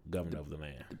 governor of the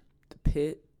land. The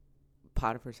pit,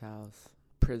 Potiphar's house,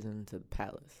 prison to the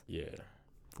palace. Yeah.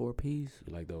 4 P's.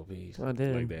 You like those P's? I did.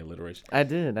 You like that alliteration? I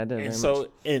did. And so,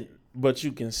 but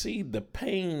you can see the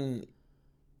pain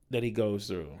that he goes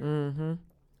through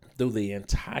through the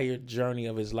entire journey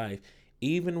of his life.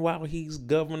 Even while he's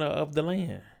governor of the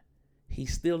land,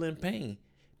 he's still in pain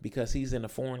because he's in a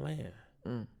foreign land.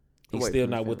 He's still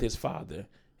not with his father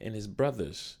and his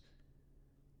brothers.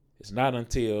 It's not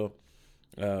until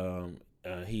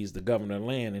he's the governor of the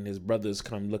land and his brothers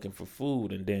come looking for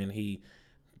food, and then he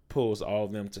pulls all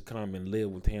of them to come and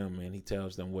live with him, and he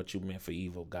tells them, "What you meant for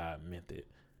evil, God meant it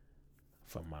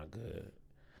for my good."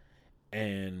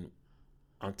 And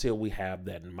until we have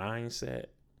that mindset,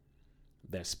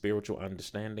 that spiritual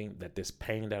understanding that this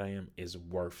pain that I am is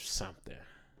worth something.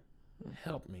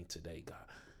 Help me today, God.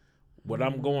 What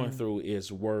I'm going through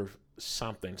is worth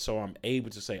something. So I'm able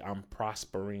to say I'm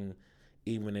prospering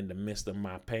even in the midst of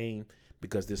my pain,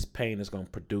 because this pain is going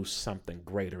to produce something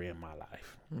greater in my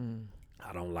life.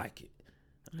 I don't like it.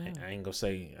 Yeah. I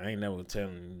ain't never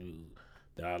telling you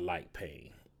that I like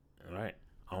pain. All right?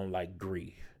 I don't like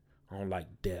grief. I don't like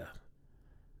death.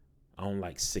 I don't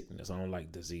like sickness. I don't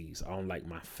like disease. I don't like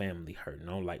my family hurting.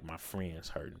 I don't like my friends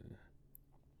hurting.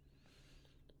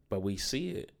 But we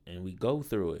see it and we go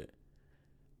through it.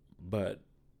 But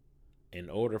in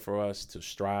order for us to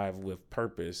strive with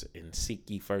purpose and seek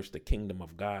ye first the kingdom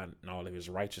of God and all of his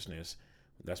righteousness,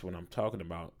 that's what I'm talking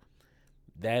about.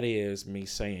 That is me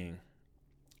saying,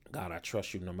 God, I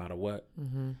trust you no matter what.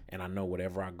 And I know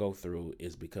whatever I go through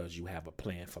is because you have a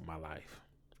plan for my life.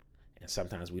 And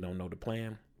sometimes we don't know the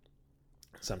plan.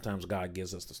 Sometimes God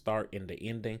gives us the start and the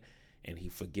ending, and he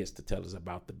forgets to tell us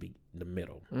about the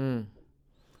middle.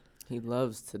 He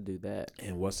loves to do that.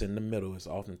 And what's in the middle is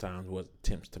oftentimes what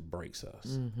attempts to break us.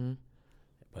 Mm-hmm.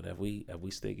 But if we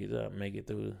stick it up, make it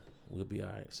through, we'll be all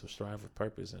right. So strive with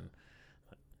purpose, and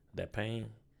that pain.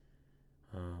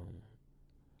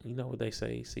 You know what they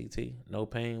say, CT? No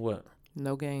pain, what?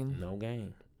 No gain. No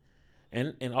gain.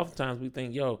 And oftentimes we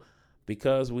think,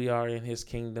 because we are in His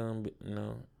kingdom,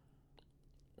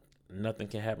 nothing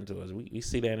can happen to us. We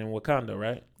see that in Wakanda,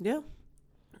 right? Yeah.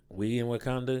 We in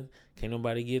Wakanda, can't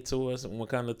nobody get to us. In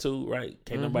Wakanda 2, right?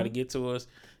 Can't nobody get to us.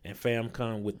 And fam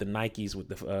come with the Nikes with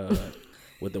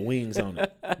the wings on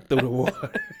it through the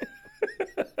water.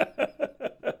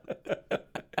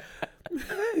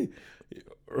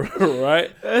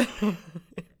 Right?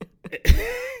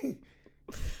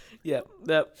 Yep.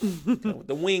 The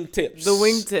wingtips. The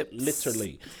wingtips.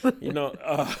 Literally.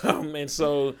 And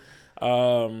so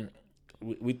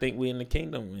we think we're in the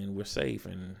kingdom and we're safe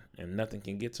and nothing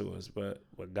can get to us. But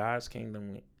with God's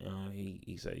kingdom,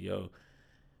 he said, if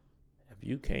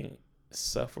you can't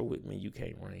suffer with me, you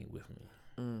can't reign with me.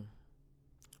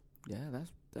 Yeah,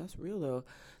 that's real though.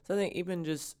 So I think even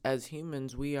just as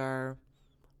humans, we are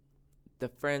the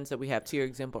friends that we have, to your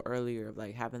example earlier of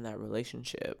like having that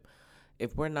relationship.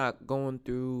 If we're not going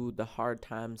through the hard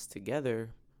times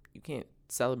together, you can't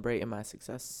celebrate in my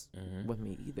success with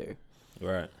me either.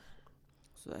 Right.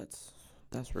 So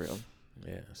that's real.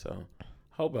 Yeah. So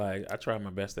hope I tried my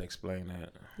best to explain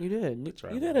that. You did.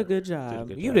 You did a a good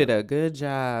job. You did a good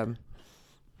job.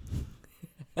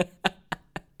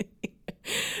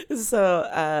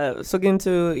 So getting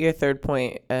to your third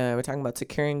point, we're talking about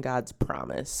securing God's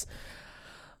promise.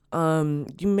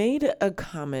 You made a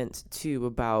comment too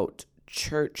about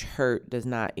church hurt does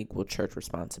not equal church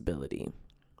responsibility.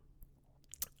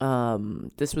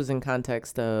 This was in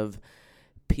context of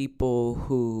people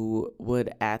who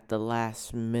would at the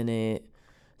last minute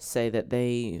say that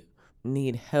they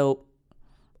need help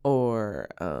or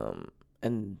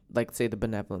and like say the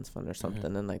benevolence fund or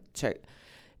something and like check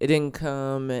it didn't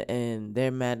come and they're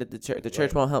mad at the church. The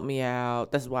church won't help me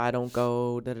out. That's why I don't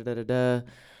go.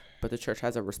 But the church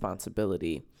has a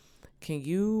responsibility. Can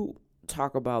you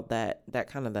talk about that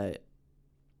kind of that,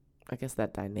 I guess,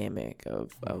 that dynamic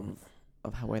of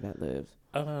how where that lives?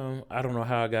 I don't know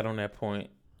how I got on that point,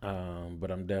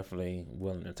 but I'm definitely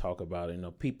willing to talk about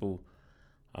it. People,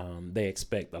 they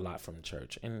expect a lot from the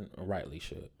church, and rightly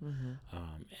should.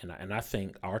 And I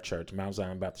think our church, Mount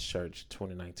Zion Baptist Church,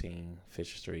 2019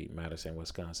 Fisher Street, Madison,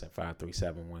 Wisconsin,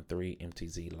 53713,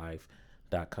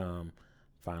 mtzlife.com.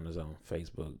 Find us on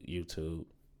Facebook, YouTube,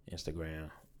 Instagram,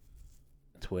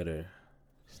 Twitter,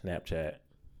 Snapchat.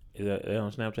 Is that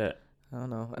on Snapchat? I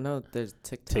don't know. I know there's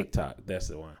TikTok. TikTok, that's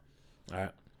the one. All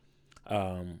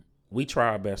right. We try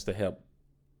our best to help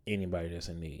anybody that's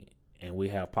in need, and we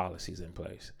have policies in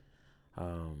place.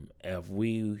 If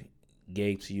we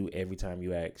gave to you every time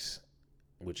you ask,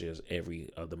 which is every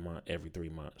other month, every 3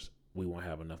 months, we won't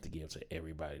have enough to give to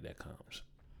everybody that comes.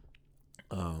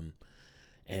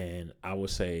 And I would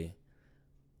say,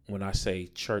 when I say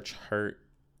church hurt,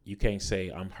 you can't say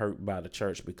I'm hurt by the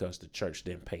church because the church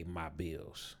didn't pay my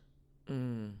bills.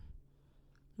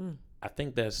 I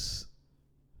think that's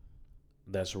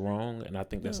wrong, and I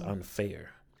think that's unfair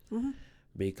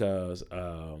because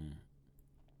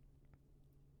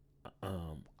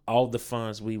all the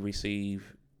funds we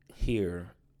receive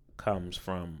here comes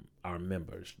from our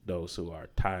members, those who are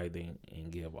tithing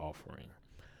and give offering.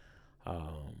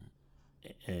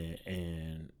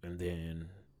 And then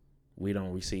we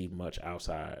don't receive much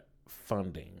outside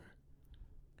funding.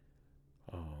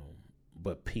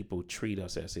 But people treat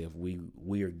us as if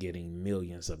we are getting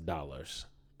millions of dollars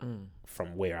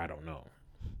from where, I don't know.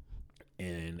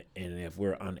 And if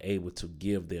we're unable to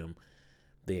give them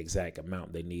the exact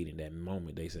amount they need in that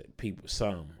moment, they say,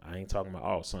 I ain't talking about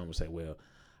all, some will say, well,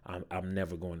 I'm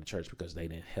never going to church because they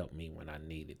didn't help me when I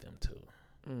needed them to.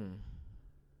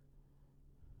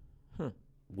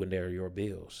 When they're your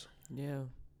bills. Yeah.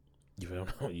 You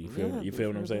feel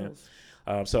what I'm saying?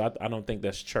 So I don't think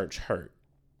that's church hurt.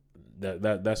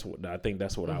 That's what I think.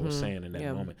 That's what I was saying in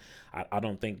that moment. I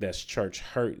don't think that's church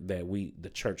hurt that the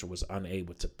church was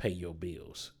unable to pay your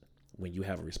bills when you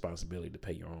have a responsibility to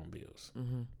pay your own bills.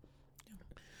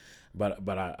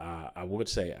 But I would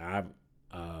say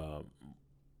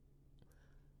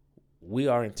we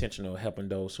are intentional helping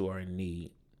those who are in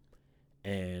need,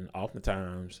 and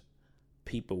oftentimes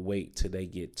people wait till they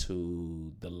get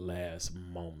to the last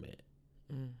moment.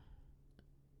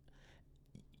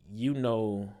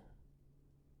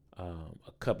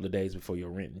 A couple of days before your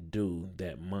rent due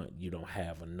that month, you don't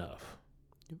have enough.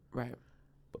 Right.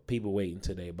 But people wait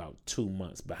until they about 2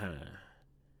 months behind.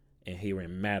 And here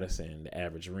in Madison, the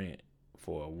average rent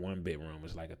for a 1-bedroom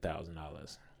is like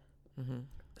 $1,000. Mm-hmm.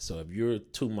 So if you're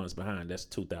 2 months behind, that's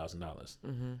 $2,000.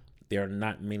 Mm-hmm. There are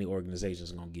not many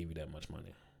organizations going to give you that much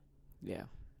money. Yeah.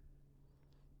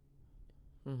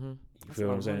 Mm-hmm. You feel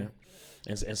what I'm saying?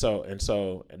 And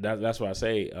so that's why I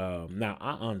say, now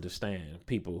I understand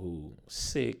people who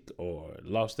sick or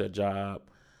lost their job,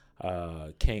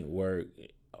 can't work.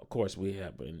 Of course we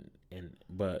have,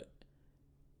 but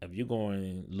if you're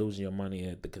going losing your money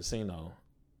at the casino,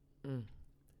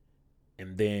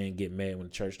 and then get mad when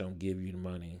the church don't give you the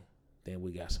money, then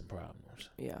we got some problems.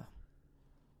 Yeah.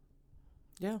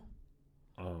 Yeah.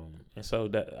 And so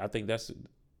that I think that's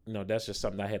just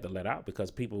something I had to let out, because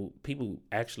people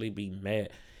actually be mad.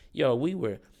 Yo, we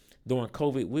were during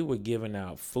COVID, we were giving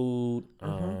out food,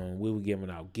 we were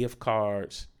giving out gift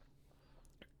cards,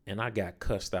 and I got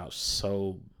cussed out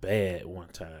so bad one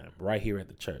time right here at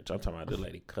the church. I'm talking about the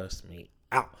lady cussed me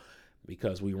out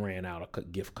because we ran out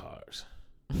of gift cards.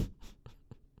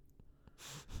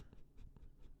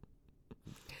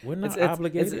 We're not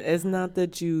obligated. It's not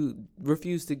that you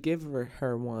refused to give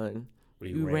her one.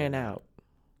 You ran out.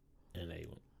 And they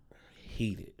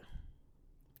heated.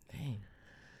 Dang.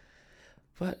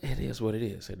 But it is what it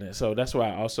is. And so that's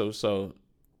why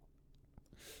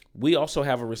we also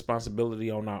have a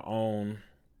responsibility on our own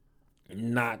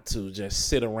not to just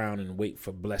sit around and wait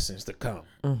for blessings to come.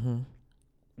 Mm-hmm.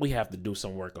 We have to do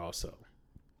some work also.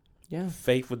 Yeah.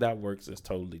 Faith without works is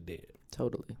totally dead.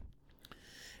 Totally.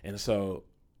 And so,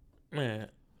 man,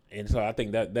 I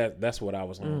think that's what I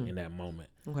was on in that moment.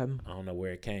 Okay. I don't know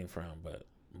where it came from, but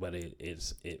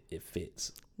it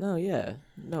fits. No, yeah.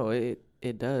 No,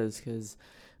 it does, because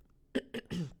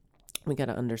we got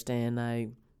to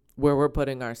understand where we're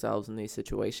putting ourselves in these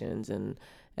situations, and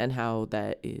how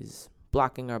that is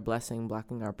blocking our blessing,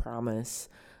 blocking our promise,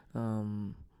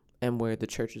 and where the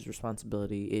church's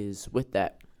responsibility is with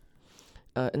that.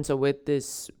 And so with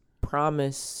this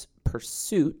promise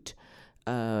pursuit,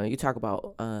 you talk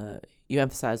about, you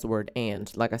emphasize the word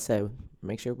 "and." Like I said,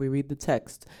 make sure we read the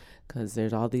text, because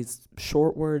there's all these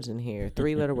short words in here,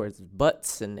 3-letter words,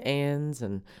 buts and ands,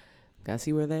 and gotta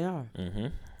see where they are. Mm-hmm.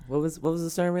 What was the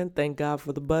sermon? Thank God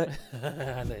for the butt.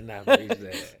 I did not preach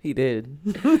that. He did.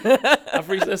 I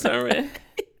preached that sermon.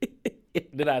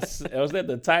 Was that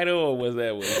the title, or was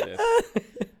that?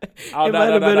 Oh,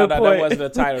 no, that wasn't the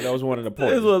title. That was one of the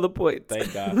points. It was one of the points.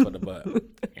 Thank God for the butt.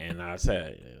 And I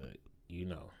said,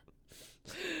 yeah.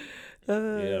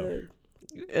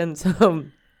 And so,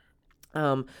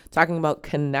 talking about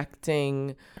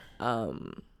connecting,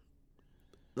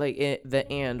 what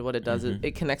it does is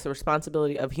it connects the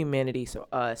responsibility of humanity, so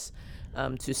us,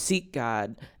 to seek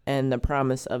God, and the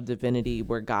promise of divinity,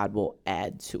 where God will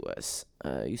add to us.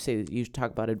 You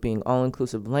talk about it being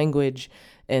all-inclusive language,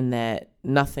 and that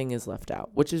nothing is left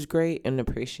out, which is great and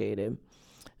appreciated.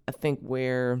 I think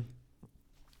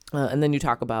and then you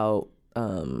talk about,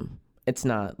 it's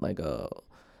not like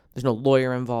there's no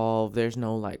lawyer involved. There's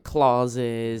no like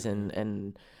clauses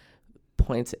and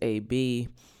points A, B.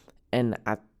 And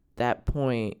at that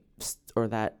point, or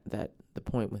the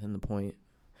point within the point,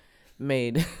 it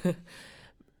made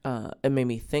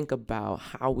me think about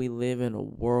how we live in a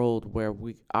world where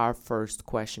our first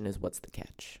question is, what's the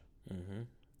catch? Mm-hmm.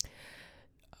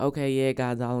 Okay, yeah,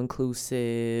 God's all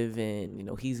inclusive,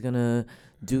 and He's gonna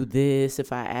do this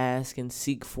if I ask and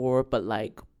seek for it. But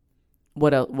like,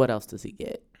 what else does He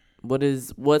get?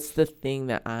 What's the thing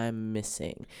that I'm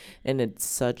missing? And it's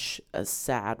such a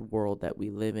sad world that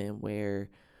we live in, where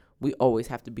we always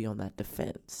have to be on that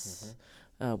defense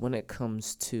when it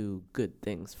comes to good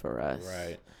things for us.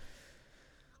 Right.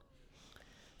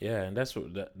 Yeah, and that's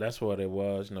what it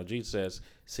was. Jesus says,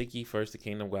 "Seek ye first the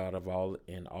kingdom of God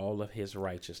in all of His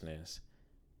righteousness,"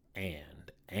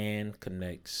 and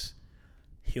connects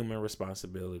human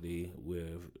responsibility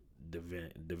with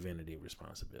divinity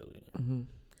responsibility. Mm-hmm.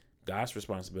 God's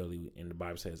responsibility in the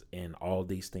Bible says, "And all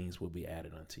these things will be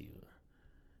added unto you."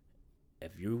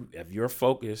 If your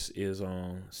focus is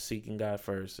on seeking God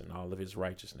first and all of His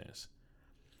righteousness,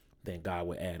 then God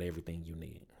will add everything you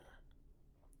need.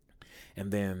 And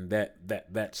then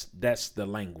that's the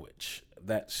language.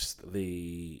 That's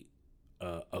the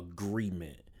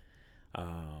agreement.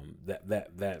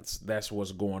 That's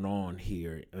what's going on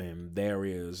here. And there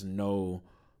is no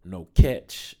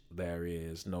catch. There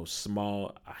is no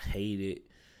small. I hate it.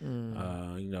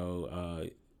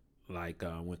 Like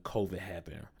when COVID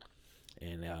happened,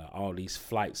 and all these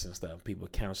flights and stuff, people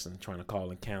trying to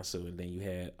call and cancel, and then you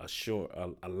had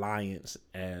Alliance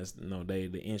as they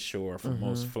the insurer for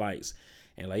most flights,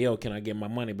 and like, yo, can I get my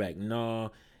money back?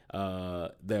 No,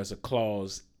 there's a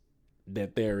clause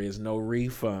that there is no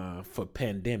refund for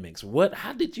pandemics. What?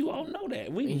 How did you all know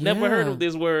that? We never heard of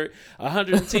this word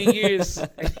 110 years.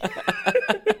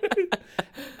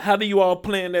 How do you all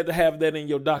plan that to have that in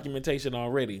your documentation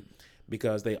already?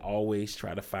 Because they always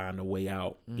try to find a way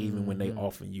out, even when they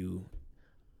offer you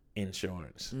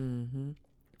insurance.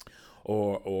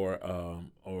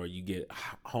 Or you get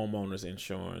homeowners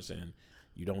insurance and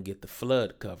you don't get the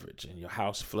flood coverage and your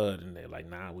house flood, and they're like,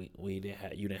 nah, you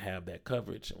didn't have that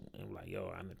coverage. And I'm like,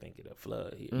 yo, I didn't think it'd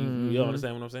flood here. You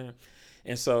understand what I'm saying?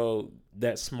 And so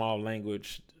that small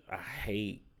language, I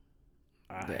hate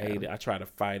it. I try to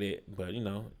fight it, but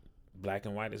black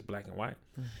and white is black and white.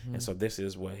 And so this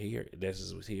is what's here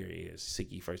is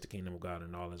seek ye first the kingdom of God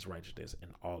and all his righteousness,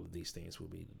 and all of these things will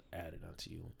be added unto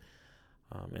you.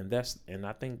 And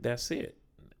I think that's it.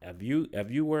 If you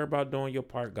worry about doing your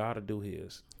part, God will do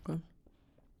his. Okay.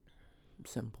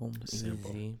 Simple.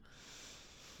 Easy.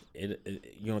 You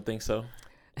don't think so?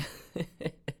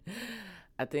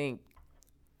 I think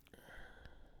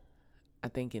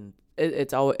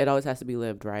it always has to be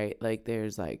lived, right? Like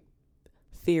there's like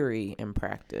theory and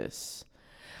practice.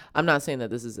 I'm not saying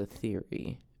that this is a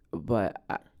theory, but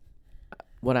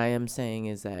what I am saying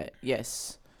is that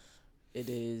yes, it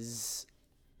is.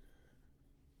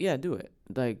 Yeah, do it.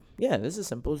 Like, yeah, this is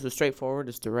simple. It's just straightforward.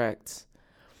 It's direct.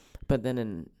 But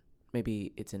then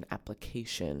maybe it's an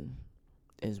application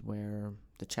is where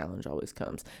the challenge always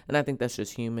comes. And I think that's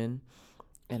just human.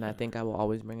 And I think I will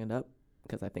always bring it up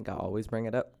because I think I always bring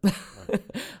it up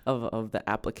of the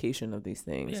application of these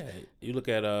things. Yeah, you look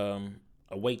at a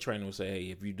weight trainer will say,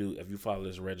 hey, if you follow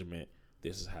this regimen,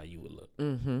 this is how you would look.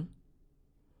 Mm-hmm.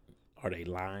 Are they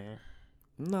lying?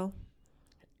 No.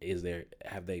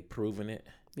 Have they proven it?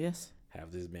 Yes.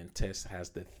 Have this been tested? Has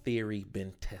the theory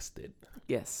been tested?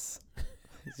 Yes.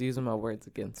 He's using my words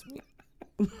against me.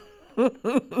 And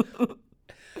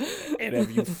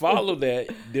if you follow that,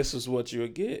 this is what you'll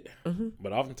get. Mm-hmm.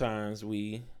 But oftentimes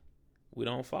we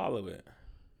don't follow it.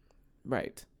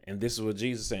 Right. And this is what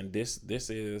Jesus is saying. This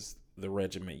is the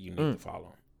regimen you need to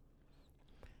follow.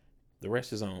 The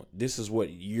rest is on. This is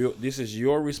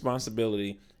your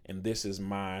responsibility, and this is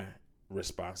my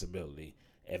responsibility.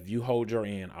 If you hold your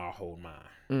end, I'll hold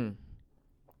mine.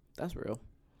 That's real.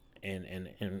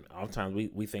 And oftentimes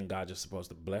we think God just supposed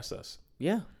to bless us.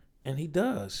 Yeah. And he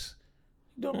does.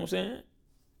 You know what I'm saying?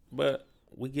 But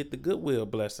we get the goodwill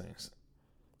blessings.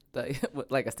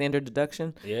 Like a standard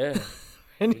deduction? Yeah.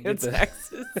 In your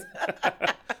taxes.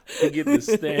 We get the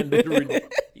standard.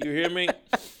 You hear me?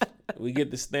 We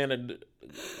get the standard.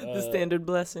 The standard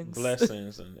blessings.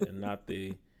 Blessings and not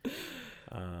the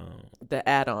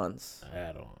add-ons.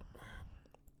 Add-on.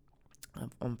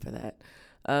 I'm for that.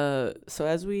 So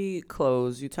as we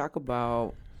close, you talk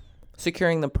about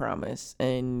securing the promise,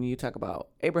 and you talk about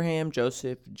Abraham,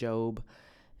 Joseph, Job,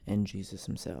 and Jesus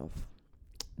himself.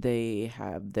 They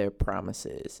have their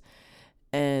promises,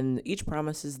 and each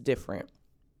promise is different.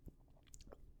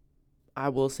 I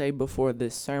will say before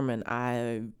this sermon,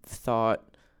 I thought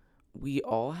we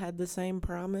all had the same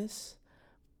promise,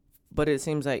 but it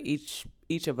seems like each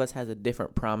of us has a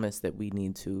different promise that we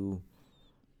need to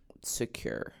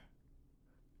secure.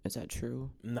 Is that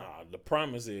true? Nah, the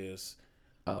promise is,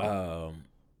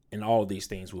 and all these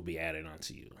things will be added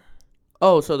unto you.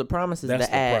 Oh, so the promise is That's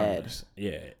the add. Promise.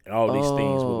 Yeah, and all these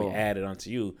things will be added unto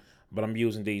you. But I'm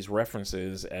using these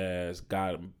references as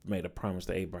God made a promise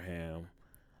to Abraham.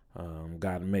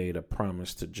 God made a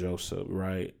promise to Joseph,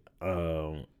 right?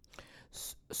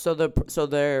 So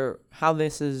their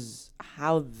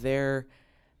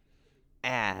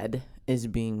ad is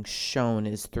being shown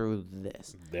is through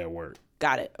this. Their work.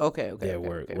 Got it. Okay. Their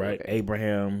work, right? Okay.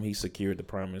 Abraham, he secured the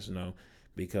promise,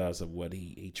 because of what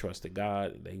he trusted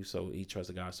God. He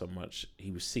trusted God so much.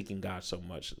 He was seeking God so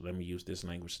much. Let me use this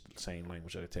language, same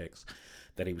language of the text,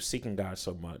 that he was seeking God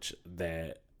so much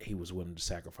that he was willing to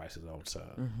sacrifice his own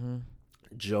son. Mm-hmm.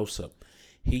 Joseph,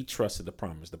 he trusted the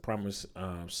promise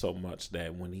so much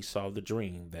that when he saw the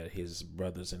dream that his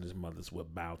brothers and his mothers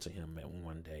would bow to him at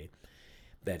one day,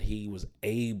 that he was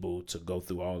able to go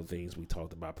through all the things we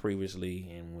talked about previously.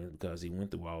 And because he went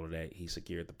through all of that, he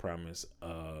secured the promise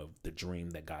of the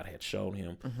dream that God had shown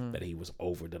him, that he was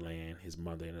over the land. His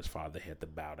mother and his father had to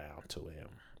bow down to him.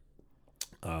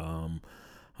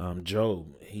 Job,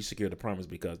 he secured the promise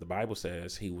because the Bible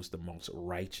says he was the most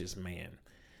righteous man.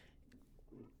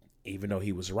 Even though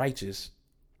he was righteous,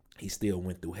 he still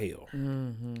went through hell.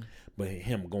 Mm-hmm. But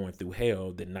him going through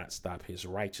hell did not stop his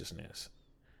righteousness.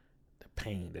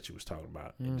 Pain that you was talking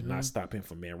about. It did not stop him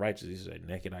from being righteous. He said,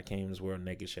 naked I came in this world,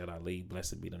 naked shall I leave.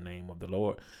 Blessed be the name of the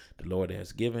Lord. The Lord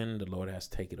has given, the Lord has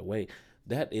taken away.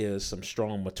 that is some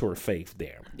strong, mature faith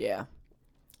there. Yeah.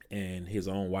 And his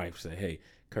own wife said, hey,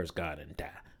 curse God and die.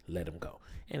 Let him go.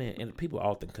 And people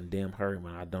often condemn her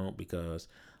when I don't, because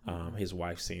his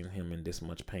wife seeing him in this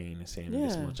much pain and seeing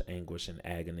this much anguish and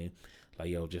agony. Like,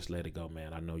 yo, just let it go,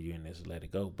 man. I know you're in this, let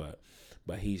it go.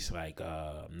 But he's like,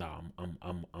 no,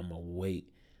 I'm gonna wait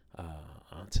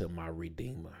until my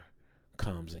Redeemer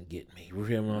comes and get me. You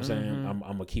hear what I'm saying? I'm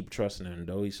gonna keep trusting him.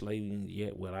 Though he's slaving,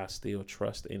 yet will I still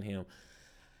trust in him.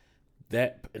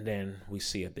 That, and then we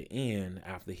see at the end,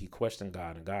 after he questioned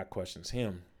God and God questions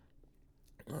him,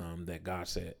 that God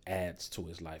said adds to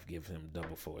his life, give him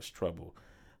double for his trouble.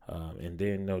 And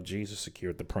then, Jesus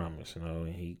secured the promise,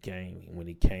 and he came. When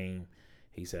he came,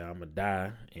 he said, I'm going to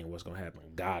die, and what's going to happen?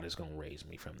 God is going to raise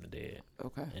me from the dead.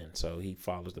 Okay. And so he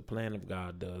follows the plan of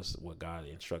God, does what God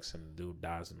instructs him to do,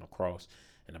 dies on the cross.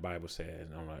 And the Bible says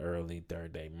on the early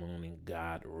third day morning,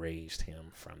 God raised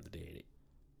him from the dead.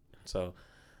 So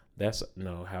that's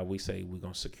how we say we're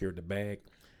going to secure the bag.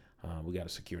 We got to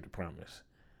secure the promise.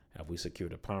 If we secure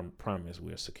the promise,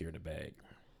 we'll secure the bag.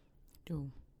 Yo,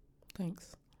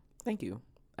 thanks. Thank you.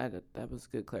 That was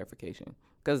good clarification.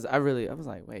 Because I was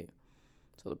like, wait.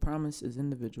 So the promise is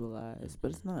individualized,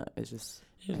 but it's not. It's just.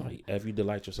 It's like, if you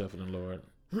delight yourself in the Lord,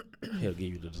 he'll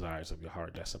give you the desires of your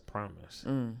heart. That's a promise.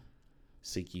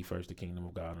 Seek ye first the kingdom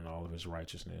of God and all of his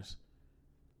righteousness.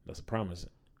 That's a promise.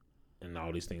 And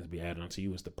all these things be added unto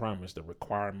you. It's the promise, the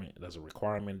requirement. There's a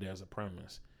requirement, there's a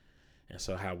promise. And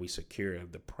so how we secure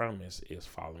the promise is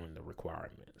following the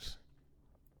requirements.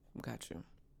 Got you.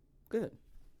 Good.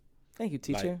 Thank you,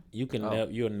 teacher. Like,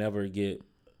 you'll never get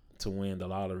to win the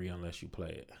lottery unless you play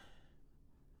it.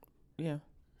 Yeah.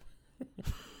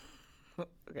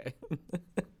 Okay.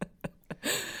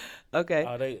 Okay.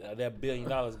 Oh, that $1 billion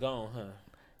gone, huh?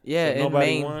 Yeah, so in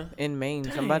Maine. Won? In Maine.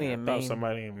 Dang, Somebody I in thought Maine.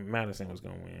 somebody in Madison was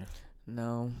gonna win.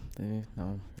 No.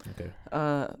 Okay.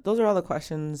 Those are all the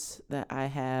questions that I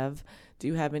have. Do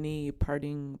you have any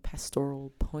parting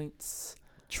pastoral points?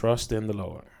 Trust in the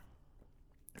Lord.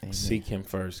 Amen. Seek him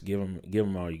first. Give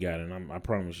him all you got, and I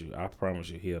promise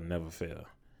you, he'll never fail.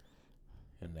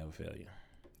 He'll never fail you.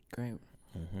 Great.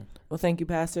 Well, thank you,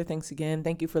 Pastor. Thanks again.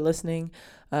 Thank you for listening.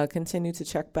 Continue to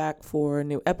check back for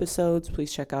new episodes.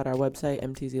 Please check out our website,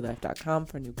 mtzlife.com,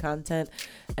 for new content.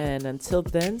 And until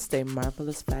then, stay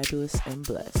marvelous, fabulous, and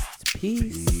blessed.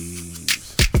 Peace.